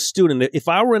wouldn't the student, if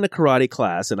I were in a karate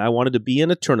class and I wanted to be in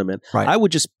a tournament, right, I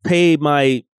would just pay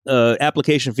my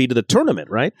application fee to the tournament,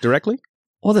 right? Directly?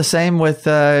 Well, the same with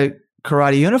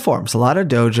karate uniforms. A lot of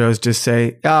dojos just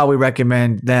say, oh, we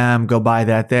recommend them, go buy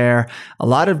that there. A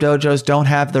lot of dojos don't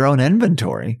have their own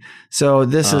inventory. So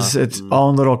this is its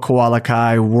own little Koala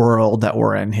Kai world that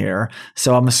we're in here.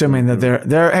 So I'm assuming that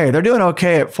they're doing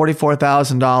okay at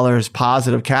 $44,000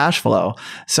 positive cash flow.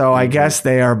 So I guess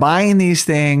they are buying these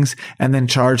things and then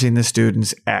charging the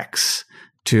students X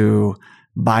to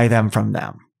buy them from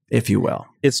them, if you will.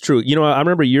 It's true. You know, I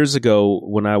remember years ago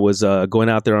when I was going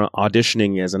out there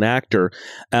auditioning as an actor,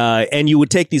 and you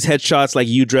would take these headshots like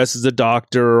you dressed as a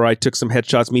doctor, or I took some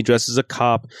headshots, me dressed as a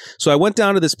cop. So I went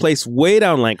down to this place way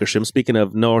down Lancashire, speaking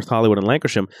of North Hollywood and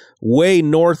Lancashire, way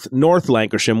north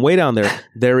Lancashire, way down there,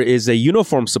 there is a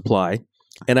uniform supply.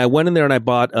 And I went in there and I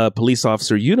bought a police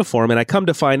officer uniform, and I come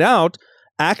to find out,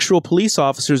 actual police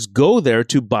officers go there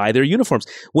to buy their uniforms.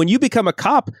 When you become a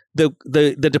cop, the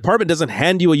department doesn't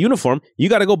hand you a uniform. You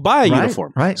got to go buy a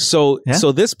uniform. Right. So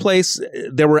this place,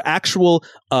 there were actual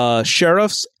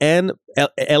sheriffs and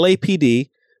LAPD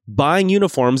buying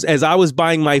uniforms as I was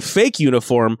buying my fake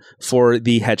uniform for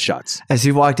the headshots. As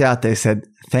you walked out, they said,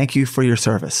 "Thank you for your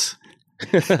service."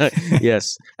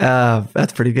 Yes.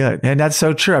 That's pretty good. And that's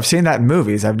so true. I've seen that in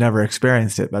movies. I've never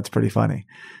experienced it. That's pretty funny.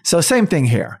 So same thing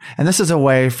here. And this is a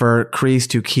way for Kreese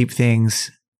to keep things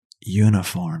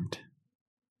uniformed.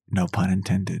 No pun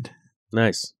intended.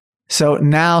 Nice. So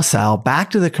now, Sal, back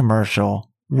to the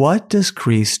commercial. What does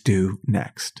Kreese do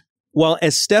next? Well,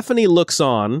 as Stephanie looks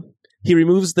on, he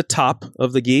removes the top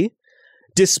of the gi,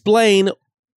 displaying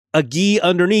a gi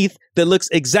underneath that looks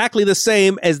exactly the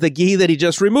same as the gi that he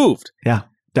just removed. Yeah,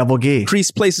 double gi.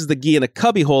 Kreese places the gi in a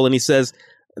cubby hole and he says,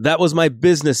 "That was my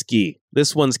business gi.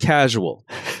 This one's casual."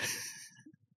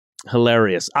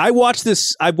 Hilarious. I watched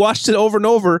it over and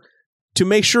over to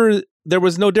make sure there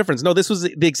was no difference. No, this was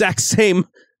the exact same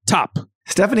top.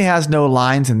 Stephanie has no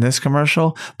lines in this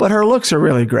commercial, but her looks are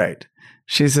really great.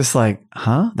 She's just like,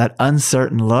 that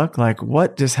uncertain look, like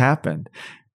what just happened?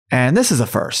 And this is a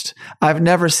first. I've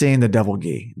never seen the double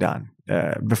gi done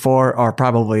before or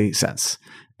probably since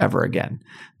ever again.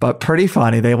 But pretty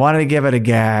funny. They wanted to give it a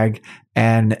gag,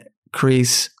 and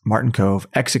Kreese, Martin Kove,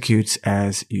 executes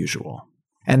as usual.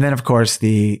 And then, of course,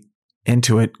 the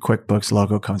Intuit QuickBooks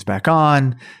logo comes back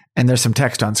on, and there's some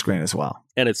text on screen as well.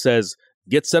 And it says,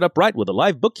 "Get set up right with a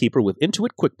live bookkeeper with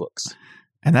Intuit QuickBooks."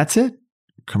 And that's it.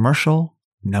 Commercial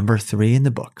number 3 in the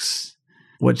books,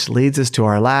 which leads us to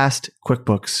our last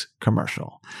QuickBooks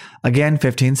commercial. Again,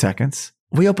 15 seconds.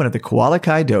 We open at the Koala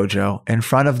Kai Dojo in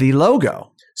front of the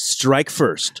logo. Strike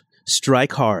first,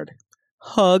 strike hard,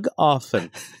 hug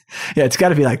often. Yeah, it's got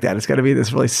to be like that. It's got to be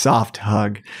this really soft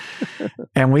hug.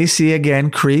 And we see again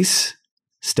Kreese,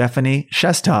 Stephanie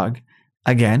Shestog,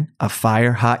 again, a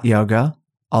fire hot yoga.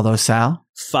 Although, Sal?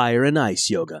 Fire and ice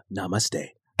yoga. Namaste.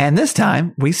 And this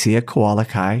time, we see a Koala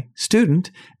Kai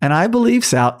student. And I believe,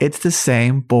 Sal, it's the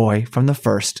same boy from the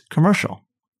first commercial.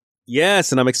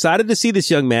 Yes, and I'm excited to see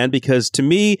this young man because, to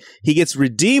me, he gets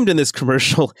redeemed in this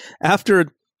commercial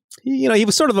after, he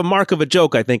was sort of a mark of a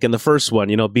joke, I think, in the first one,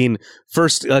 being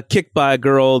first kicked by a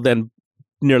girl, then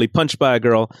nearly punched by a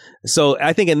girl. So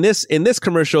I think in this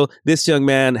commercial, this young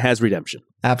man has redemption.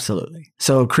 Absolutely.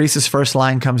 So Kreese's first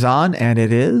line comes on, and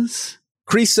it is?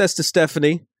 Kreese says to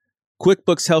Stephanie,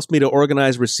 "QuickBooks helps me to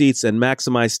organize receipts and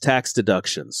maximize tax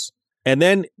deductions." And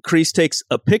then Kreese takes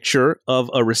a picture of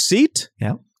a receipt.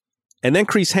 Yeah. And then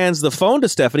Kreese hands the phone to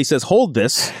Stephanie, says, "Hold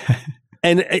this."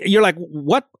 And you're like,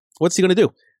 what? What's he going to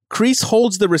do? Kreese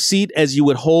holds the receipt as you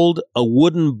would hold a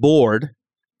wooden board.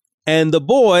 And the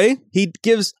boy, he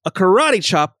gives a karate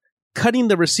chop, cutting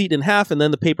the receipt in half. And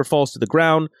then the paper falls to the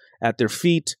ground at their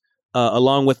feet,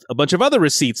 along with a bunch of other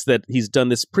receipts that he's done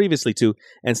this previously to.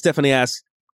 And Stephanie asks,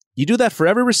 "You do that for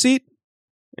every receipt?"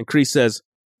 And Kreese says,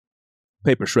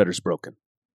 "Paper shredder's broken."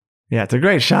 Yeah, it's a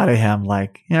great shot of him.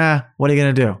 Like, yeah, what are you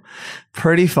going to do?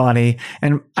 Pretty funny.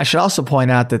 And I should also point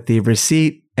out that the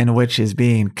receipt in which is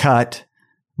being cut,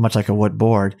 much like a wood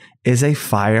board, is a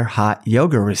fire hot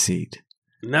yoga receipt.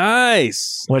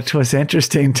 Nice. Which was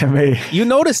interesting to me. You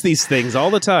notice these things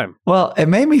all the time. Well, it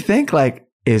made me think, like,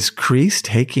 is Kreese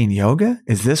taking yoga?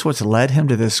 Is this what's led him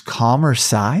to this calmer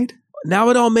side? Now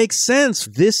it all makes sense.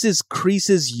 This is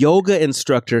Kreese's yoga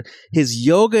instructor. His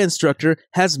yoga instructor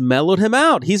has mellowed him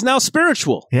out. He's now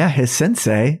spiritual. Yeah, his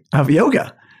sensei of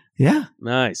yoga. Yeah.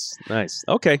 Nice.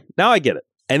 Okay, now I get it.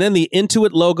 And then the Intuit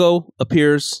logo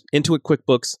appears, Intuit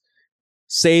QuickBooks.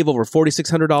 Save over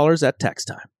 $4,600 at tax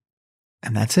time.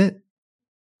 And that's it.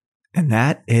 And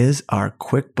that is our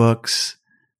QuickBooks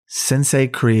Sensei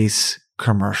Kreese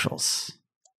commercials.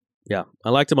 Yeah, I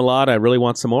liked them a lot. I really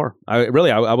want some more. I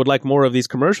would like more of these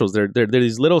commercials. They're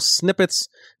these little snippets,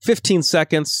 15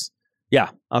 seconds.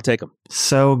 Yeah, I'll take them.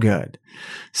 So good.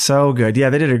 So good. Yeah,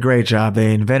 they did a great job.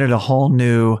 They invented a whole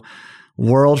new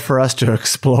world for us to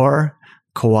explore,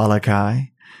 Koala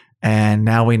Kai. And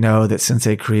now we know that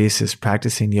Sensei Kreese is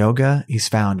practicing yoga. He's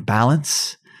found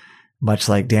balance, much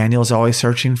like Daniel's always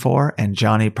searching for, and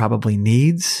Johnny probably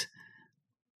needs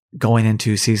going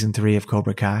into season 3 of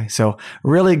Cobra Kai. So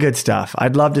really good stuff.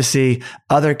 I'd love to see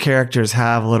other characters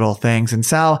have little things. And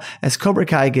Sal, as Cobra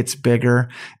Kai gets bigger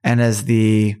and as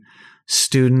the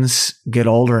students get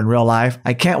older in real life,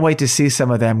 I can't wait to see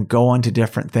some of them go into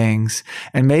different things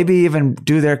and maybe even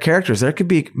do their characters. There could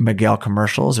be Miguel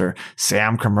commercials or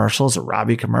Sam commercials or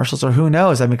Robbie commercials or who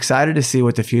knows. I'm excited to see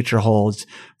what the future holds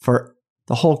for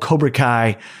the whole Cobra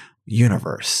Kai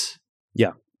universe.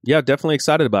 Yeah, definitely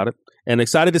excited about it. And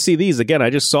excited to see these. Again, I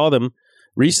just saw them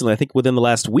recently. I think within the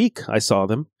last week I saw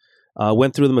them.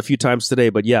 Went through them a few times today.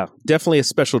 But yeah, definitely a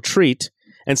special treat.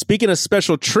 And speaking of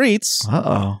special treats,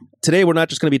 today we're not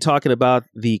just going to be talking about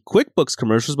the QuickBooks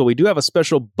commercials, but we do have a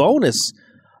special bonus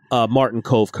Martin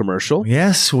Kove commercial.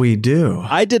 Yes, we do.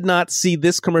 I did not see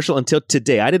this commercial until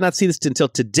today. I did not see this until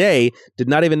today. Did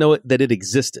not even know that it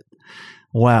existed.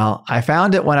 Well, I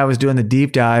found it when I was doing the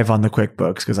deep dive on the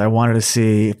QuickBooks because I wanted to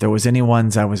see if there was any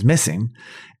ones I was missing.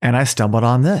 And I stumbled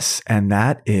on this, and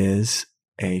that is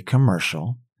a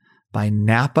commercial by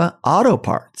Napa Auto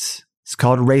Parts. It's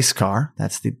called Race Car.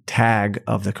 That's the tag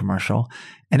of the commercial.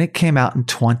 And it came out in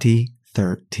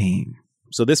 2013.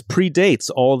 So this predates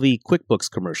all the QuickBooks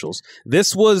commercials.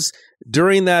 This was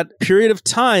during that period of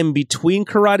time between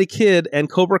Karate Kid and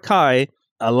Cobra Kai.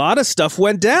 A lot of stuff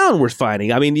went down, we're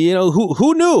finding. I mean,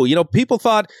 who knew? People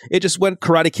thought it just went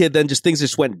Karate Kid, then things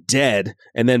just went dead,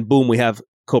 and then boom, we have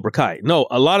Cobra Kai. No,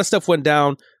 a lot of stuff went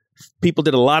down. People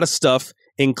did a lot of stuff,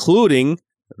 including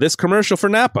this commercial for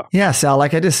Napa. Yeah, Sal,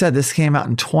 like I just said, this came out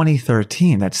in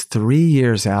 2013. That's 3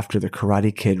 years after the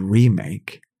Karate Kid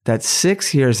remake. That's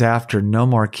 6 years after No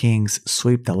More Kings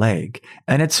Sweep the Leg.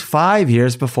 And it's 5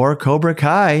 years before Cobra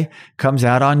Kai comes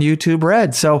out on YouTube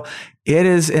Red. So it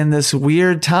is in this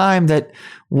weird time that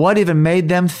what even made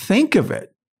them think of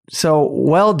it? So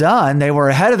well done. They were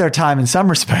ahead of their time in some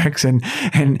respects and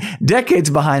decades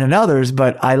behind in others.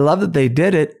 But I love that they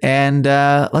did it. And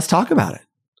let's talk about it.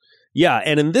 Yeah.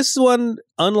 And in this one,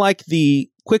 unlike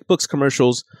the QuickBooks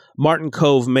commercials, Martin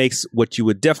Kove makes what you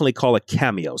would definitely call a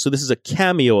cameo. So this is a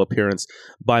cameo appearance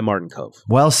by Martin Kove.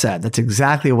 Well said. That's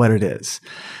exactly what it is.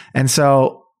 And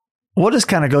so we'll just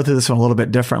kind of go through this one a little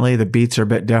bit differently. The beats are a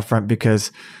bit different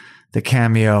because the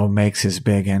cameo makes his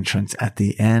big entrance at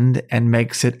the end and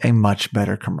makes it a much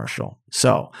better commercial.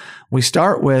 So we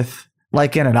start with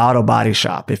like in an auto body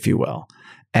shop, if you will,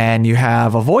 and you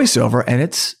have a voiceover, and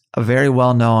it's a very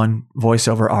well-known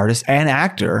voiceover artist and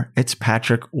actor. It's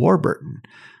Patrick Warburton.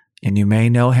 And you may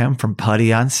know him from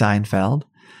Putty on Seinfeld.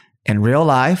 In real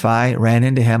life, I ran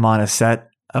into him on a set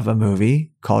of a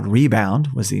movie called Rebound.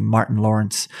 It was the Martin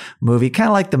Lawrence movie, kind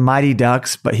of like the Mighty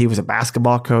Ducks, but he was a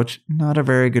basketball coach. Not a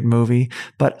very good movie,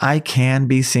 but I can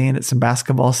be seen at some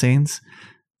basketball scenes.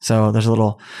 So there's a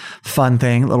little fun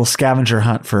thing, a little scavenger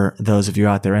hunt for those of you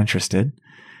out there interested.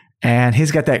 And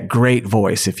he's got that great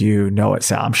voice, if you know it,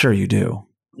 Sal. I'm sure you do.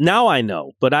 Now I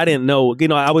know, but I didn't know.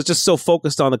 I was just so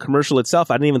focused on the commercial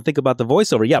itself. I didn't even think about the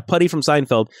voiceover. Yeah, Putty from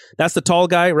Seinfeld. That's the tall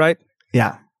guy, right?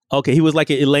 Yeah. Okay, he was like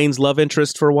Elaine's love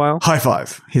interest for a while. High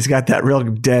five. He's got that real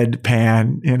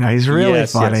deadpan. He's really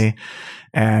funny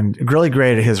and really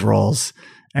great at his roles.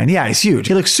 And yeah, he's huge.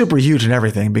 He looks super huge and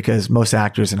everything because most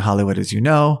actors in Hollywood, as you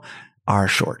know, are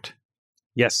short.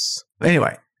 Yes.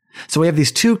 Anyway, so we have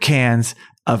these two cans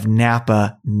of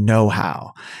Napa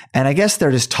know-how. And I guess they're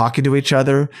just talking to each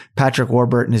other. Patrick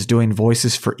Warburton is doing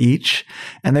voices for each.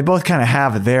 And they both kind of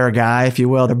have their guy, if you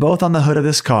will. They're both on the hood of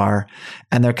this car.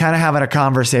 And they're kind of having a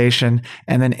conversation.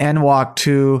 And then in walk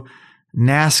two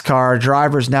NASCAR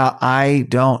drivers. Now, I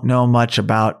don't know much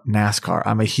about NASCAR.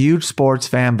 I'm a huge sports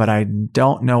fan, but I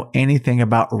don't know anything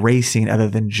about racing other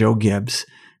than Joe Gibbs,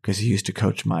 because he used to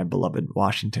coach my beloved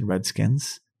Washington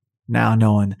Redskins, now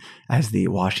known as the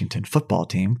Washington football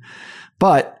team.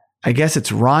 But I guess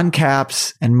it's Ron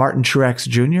Capps and Martin Truex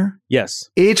Jr. Yes.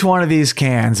 Each one of these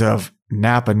cans of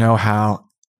Napa know-how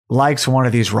likes one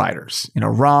of these riders,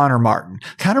 Ron or Martin.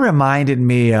 Kind of reminded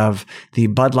me of the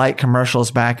Bud Light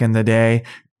commercials back in the day.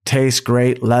 Tastes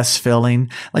great, less filling.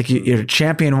 Like you're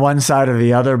champion one side or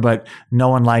the other, but no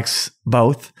one likes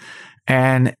both.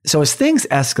 And so as things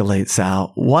escalate,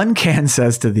 Sal, one can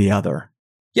says to the other,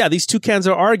 yeah, these two cans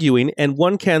are arguing, and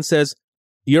one can says,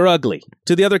 "You're ugly,"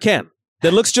 to the other can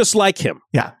that looks just like him.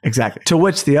 Yeah, exactly. To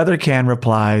which the other can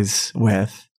replies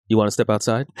with, "You want to step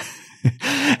outside?"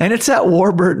 And it's that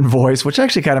Warburton voice, which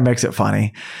actually kind of makes it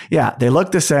funny. Yeah, they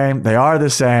look the same. They are the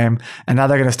same. And now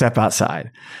they're going to step outside.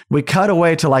 We cut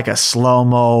away to like a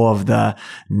slow-mo of the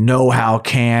know-how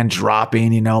can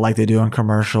dropping, like they do in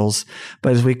commercials.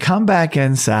 But as we come back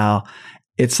in, Sal,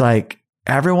 it's like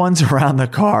everyone's around the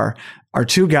car. Our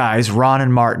two guys, Ron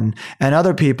and Martin, and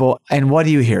other people. And what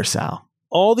do you hear, Sal?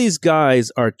 All these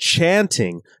guys are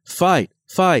chanting, "Fight,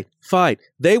 fight, fight."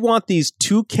 They want these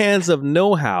two cans of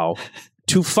know-how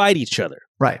to fight each other.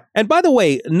 Right. And by the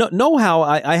way, know-how,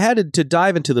 I had to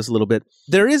dive into this a little bit.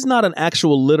 There is not an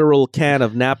actual literal can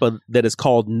of Napa that is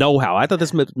called know-how. I thought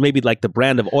this may be like the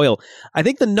brand of oil. I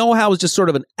think the know-how is just sort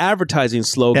of an advertising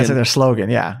slogan. That's their slogan.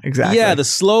 Yeah, exactly. Yeah, the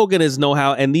slogan is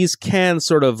know-how, and these cans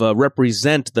sort of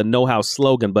represent the know-how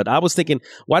slogan. But I was thinking,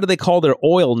 why do they call their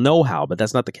oil know-how? But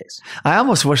that's not the case. I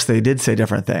almost wish they did say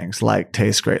different things, like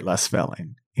tastes great, less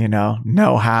filling.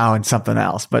 Know-how and something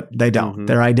else, but they don't. Mm-hmm.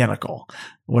 They're identical,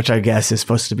 which I guess is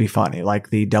supposed to be funny, like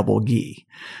the double ghee.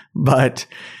 But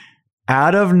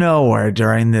out of nowhere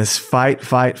during this fight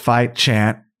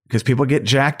chant, because people get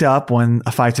jacked up when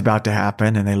a fight's about to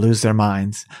happen and they lose their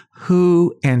minds,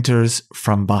 who enters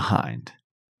from behind?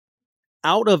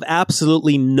 Out of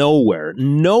absolutely nowhere.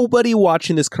 Nobody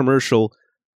watching this commercial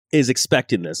is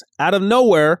expecting this. Out of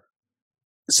nowhere,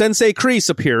 Sensei Kreese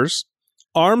appears.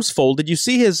 Arms folded. You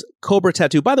see his cobra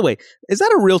tattoo. By the way, is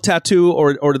that a real tattoo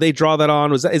or did they draw that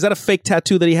on? Is that a fake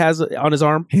tattoo that he has on his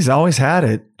arm? He's always had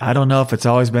it. I don't know if it's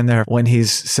always been there when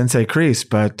he's Sensei Kreese,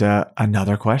 but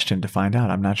another question to find out.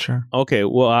 I'm not sure. Okay,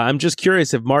 well, I'm just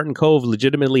curious if Martin Kove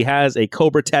legitimately has a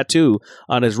cobra tattoo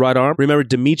on his right arm. Remember,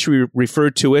 Dimitri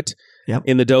referred to it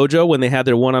in the dojo when they had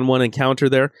their one-on-one encounter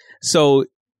there. So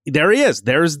there he is.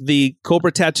 There's the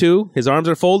cobra tattoo. His arms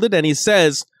are folded, and he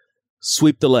says,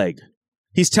 "Sweep the leg."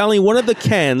 He's telling one of the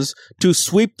cans to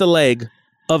sweep the leg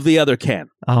of the other can.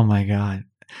 Oh, my God.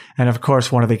 And, of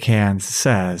course, one of the cans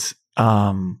says, we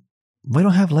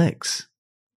don't have legs.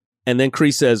 And then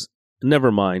Kreese says,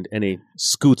 "Never mind," and he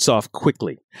scoots off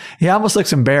quickly. He almost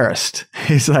looks embarrassed.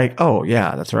 He's like, "Oh,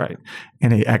 yeah, that's right."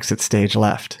 And he exits stage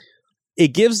left. It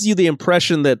gives you the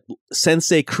impression that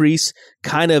Sensei Kreese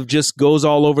kind of just goes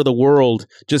all over the world,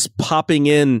 just popping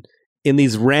in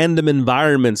these random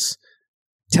environments,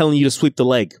 telling you to sweep the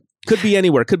leg. Could be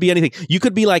anywhere. Could be anything. You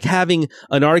could be like having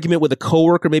an argument with a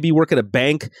coworker. Maybe you work at a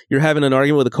bank. You're having an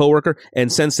argument with a coworker, and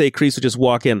Sensei Kreese would just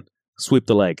walk in, sweep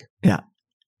the leg. Yeah.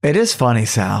 It is funny,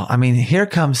 Sal. I mean, here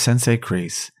comes Sensei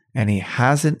Kreese, and he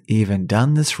hasn't even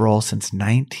done this role since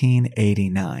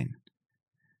 1989.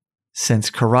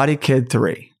 Since Karate Kid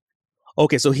 3.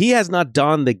 Okay, so he has not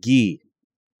donned the gi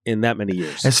in that many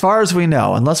years. As far as we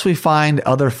know, unless we find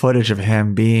other footage of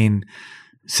him being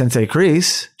Sensei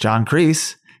Kreese, John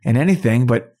Kreese, in anything,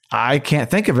 but I can't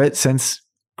think of it since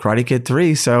Karate Kid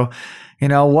 3. So, you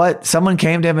know what? Someone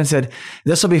came to him and said,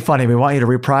 "This will be funny. We want you to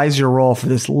reprise your role for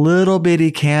this little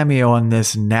bitty cameo in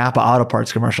this Napa Auto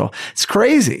Parts commercial." It's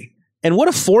crazy. And what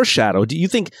a foreshadow. Do you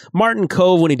think Martin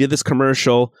Kove, when he did this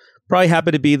commercial, probably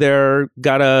happened to be there,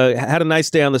 had a nice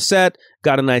day on the set,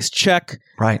 got a nice check.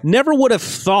 Right. Never would have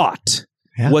thought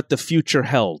what the future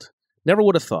held. Never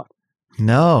would have thought.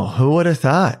 No, who would have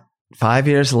thought? 5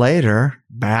 years later,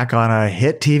 back on a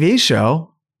hit TV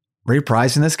show,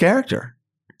 reprising this character.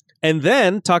 And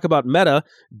then talk about Meta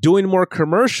doing more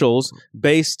commercials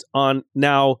based on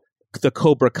now the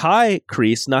Cobra Kai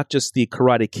Kreese, not just the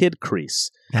Karate Kid Kreese.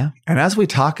 Yeah. And as we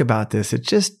talk about this, it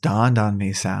just dawned on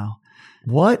me, Sal.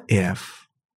 What if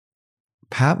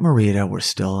Pat Morita were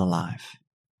still alive?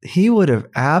 He would have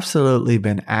absolutely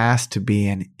been asked to be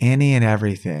in any and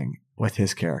everything with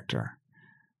his character,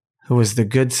 who was the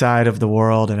good side of the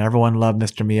world, and everyone loved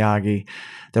Mr. Miyagi.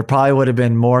 There probably would have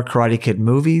been more Karate Kid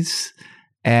movies,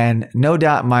 and no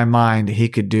doubt in my mind, he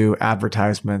could do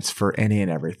advertisements for any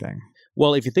and everything.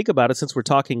 Well, if you think about it, since we're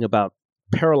talking about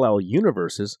parallel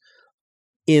universes,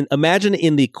 imagine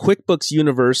in the QuickBooks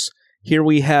universe, here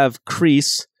we have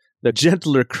Kreese, the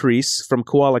gentler Kreese from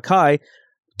Koala Kai.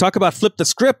 Talk about flip the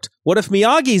script. What if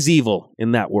Miyagi's evil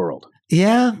in that world?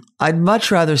 Yeah, I'd much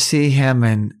rather see him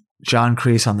and John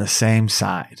Kreese on the same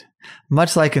side.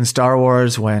 Much like in Star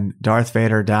Wars when Darth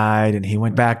Vader died and he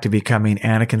went back to becoming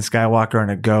Anakin Skywalker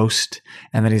and a ghost,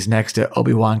 and then he's next to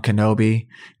Obi-Wan Kenobi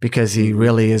because he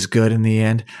really is good in the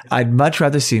end. I'd much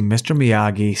rather see Mr.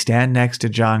 Miyagi stand next to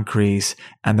John Kreese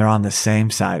and they're on the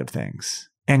same side of things.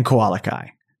 And Koala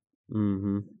Kai.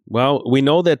 Mm-hmm. Well, we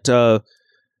know that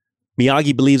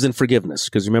Miyagi believes in forgiveness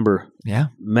because remember,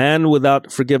 man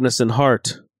without forgiveness in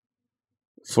heart,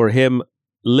 for him,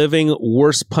 living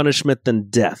worse punishment than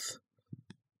death.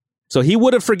 So he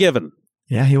would have forgiven.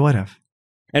 Yeah, he would have.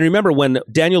 And remember when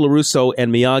Daniel LaRusso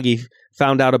and Miyagi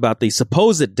found out about the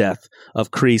supposed death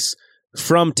of Kreese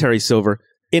from Terry Silver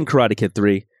in Karate Kid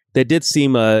 3, they did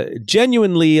seem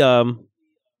genuinely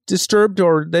disturbed,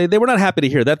 or they were not happy to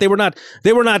hear that. They were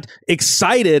not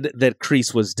excited that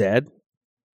Kreese was dead.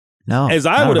 No. As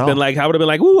I would have been like,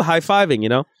 ooh, high-fiving, you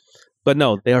know. But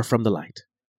no, they are from the light.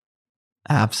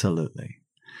 Absolutely.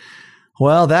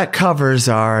 Well, that covers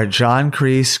our John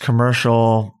Kreese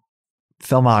commercial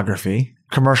filmography.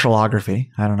 commercialography.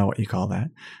 I don't know what you call that,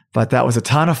 but that was a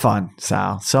ton of fun,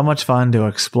 Sal. So much fun to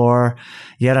explore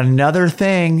yet another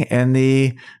thing in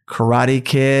the Karate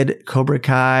Kid, Cobra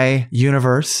Kai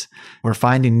universe. We're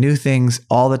finding new things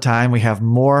all the time. We have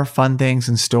more fun things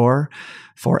in store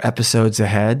for episodes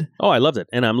ahead. Oh, I loved it.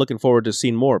 And I'm looking forward to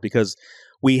seeing more because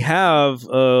we have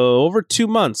over 2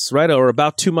 months, right? Or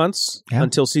about 2 months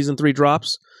until season 3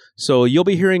 drops. So you'll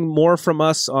be hearing more from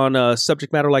us on a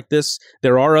subject matter like this.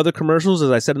 There are other commercials. As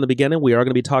I said in the beginning, we are going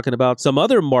to be talking about some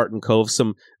other Martin Kove,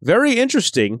 some very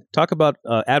interesting, talk about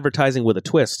advertising with a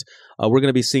twist. We're going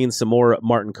to be seeing some more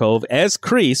Martin Kove as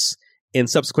Kreese in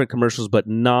subsequent commercials, but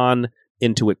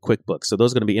non-Intuit QuickBooks. So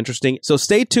those are going to be interesting. So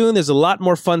stay tuned. There's a lot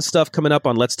more fun stuff coming up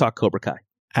on Let's Talk Cobra Kai.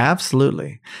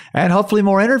 Absolutely. And hopefully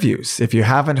more interviews. If you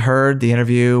haven't heard the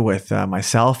interview with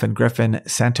myself and Griffin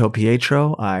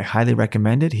Santopietro, I highly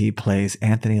recommend it. He plays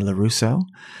Anthony LaRusso.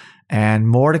 And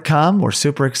more to come. We're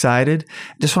super excited.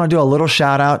 Just want to do a little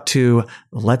shout out to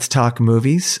Let's Talk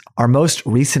Movies. Our most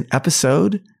recent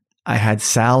episode, I had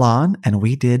Sal on and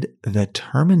we did The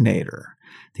Terminator,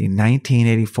 the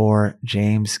 1984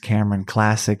 James Cameron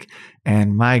classic.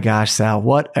 And my gosh, Sal,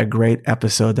 what a great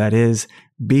episode that is.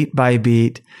 Beat by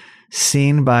beat,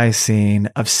 scene by scene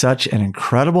of such an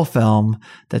incredible film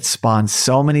that spawned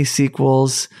so many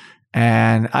sequels.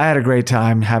 And I had a great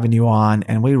time having you on,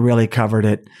 and we really covered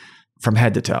it from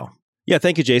head to toe. Yeah,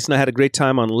 thank you, Jason. I had a great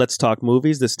time on Let's Talk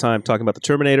Movies, this time talking about The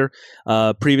Terminator.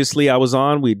 Previously, I was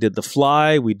on, we did The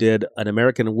Fly, we did An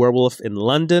American Werewolf in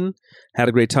London, had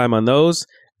a great time on those.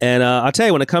 And I'll tell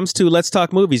you, when it comes to Let's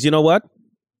Talk Movies, you know what?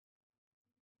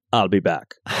 I'll be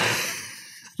back.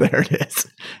 There it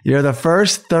is. You're the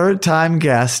first third-time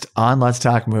guest on Let's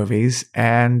Talk Movies,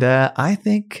 and I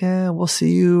think we'll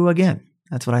see you again.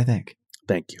 That's what I think.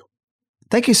 Thank you.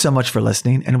 Thank you so much for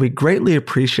listening, and we greatly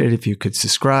appreciate it if you could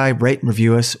subscribe, rate, and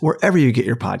review us wherever you get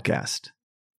your podcast.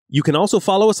 You can also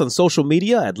follow us on social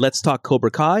media at Let's Talk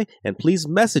Cobra Kai, and please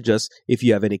message us if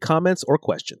you have any comments or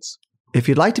questions. If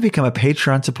you'd like to become a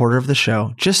Patreon supporter of the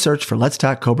show, just search for Let's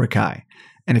Talk Cobra Kai.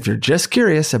 And if you're just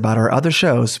curious about our other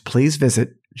shows, please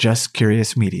visit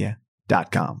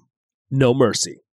justcuriousmedia.com. No mercy.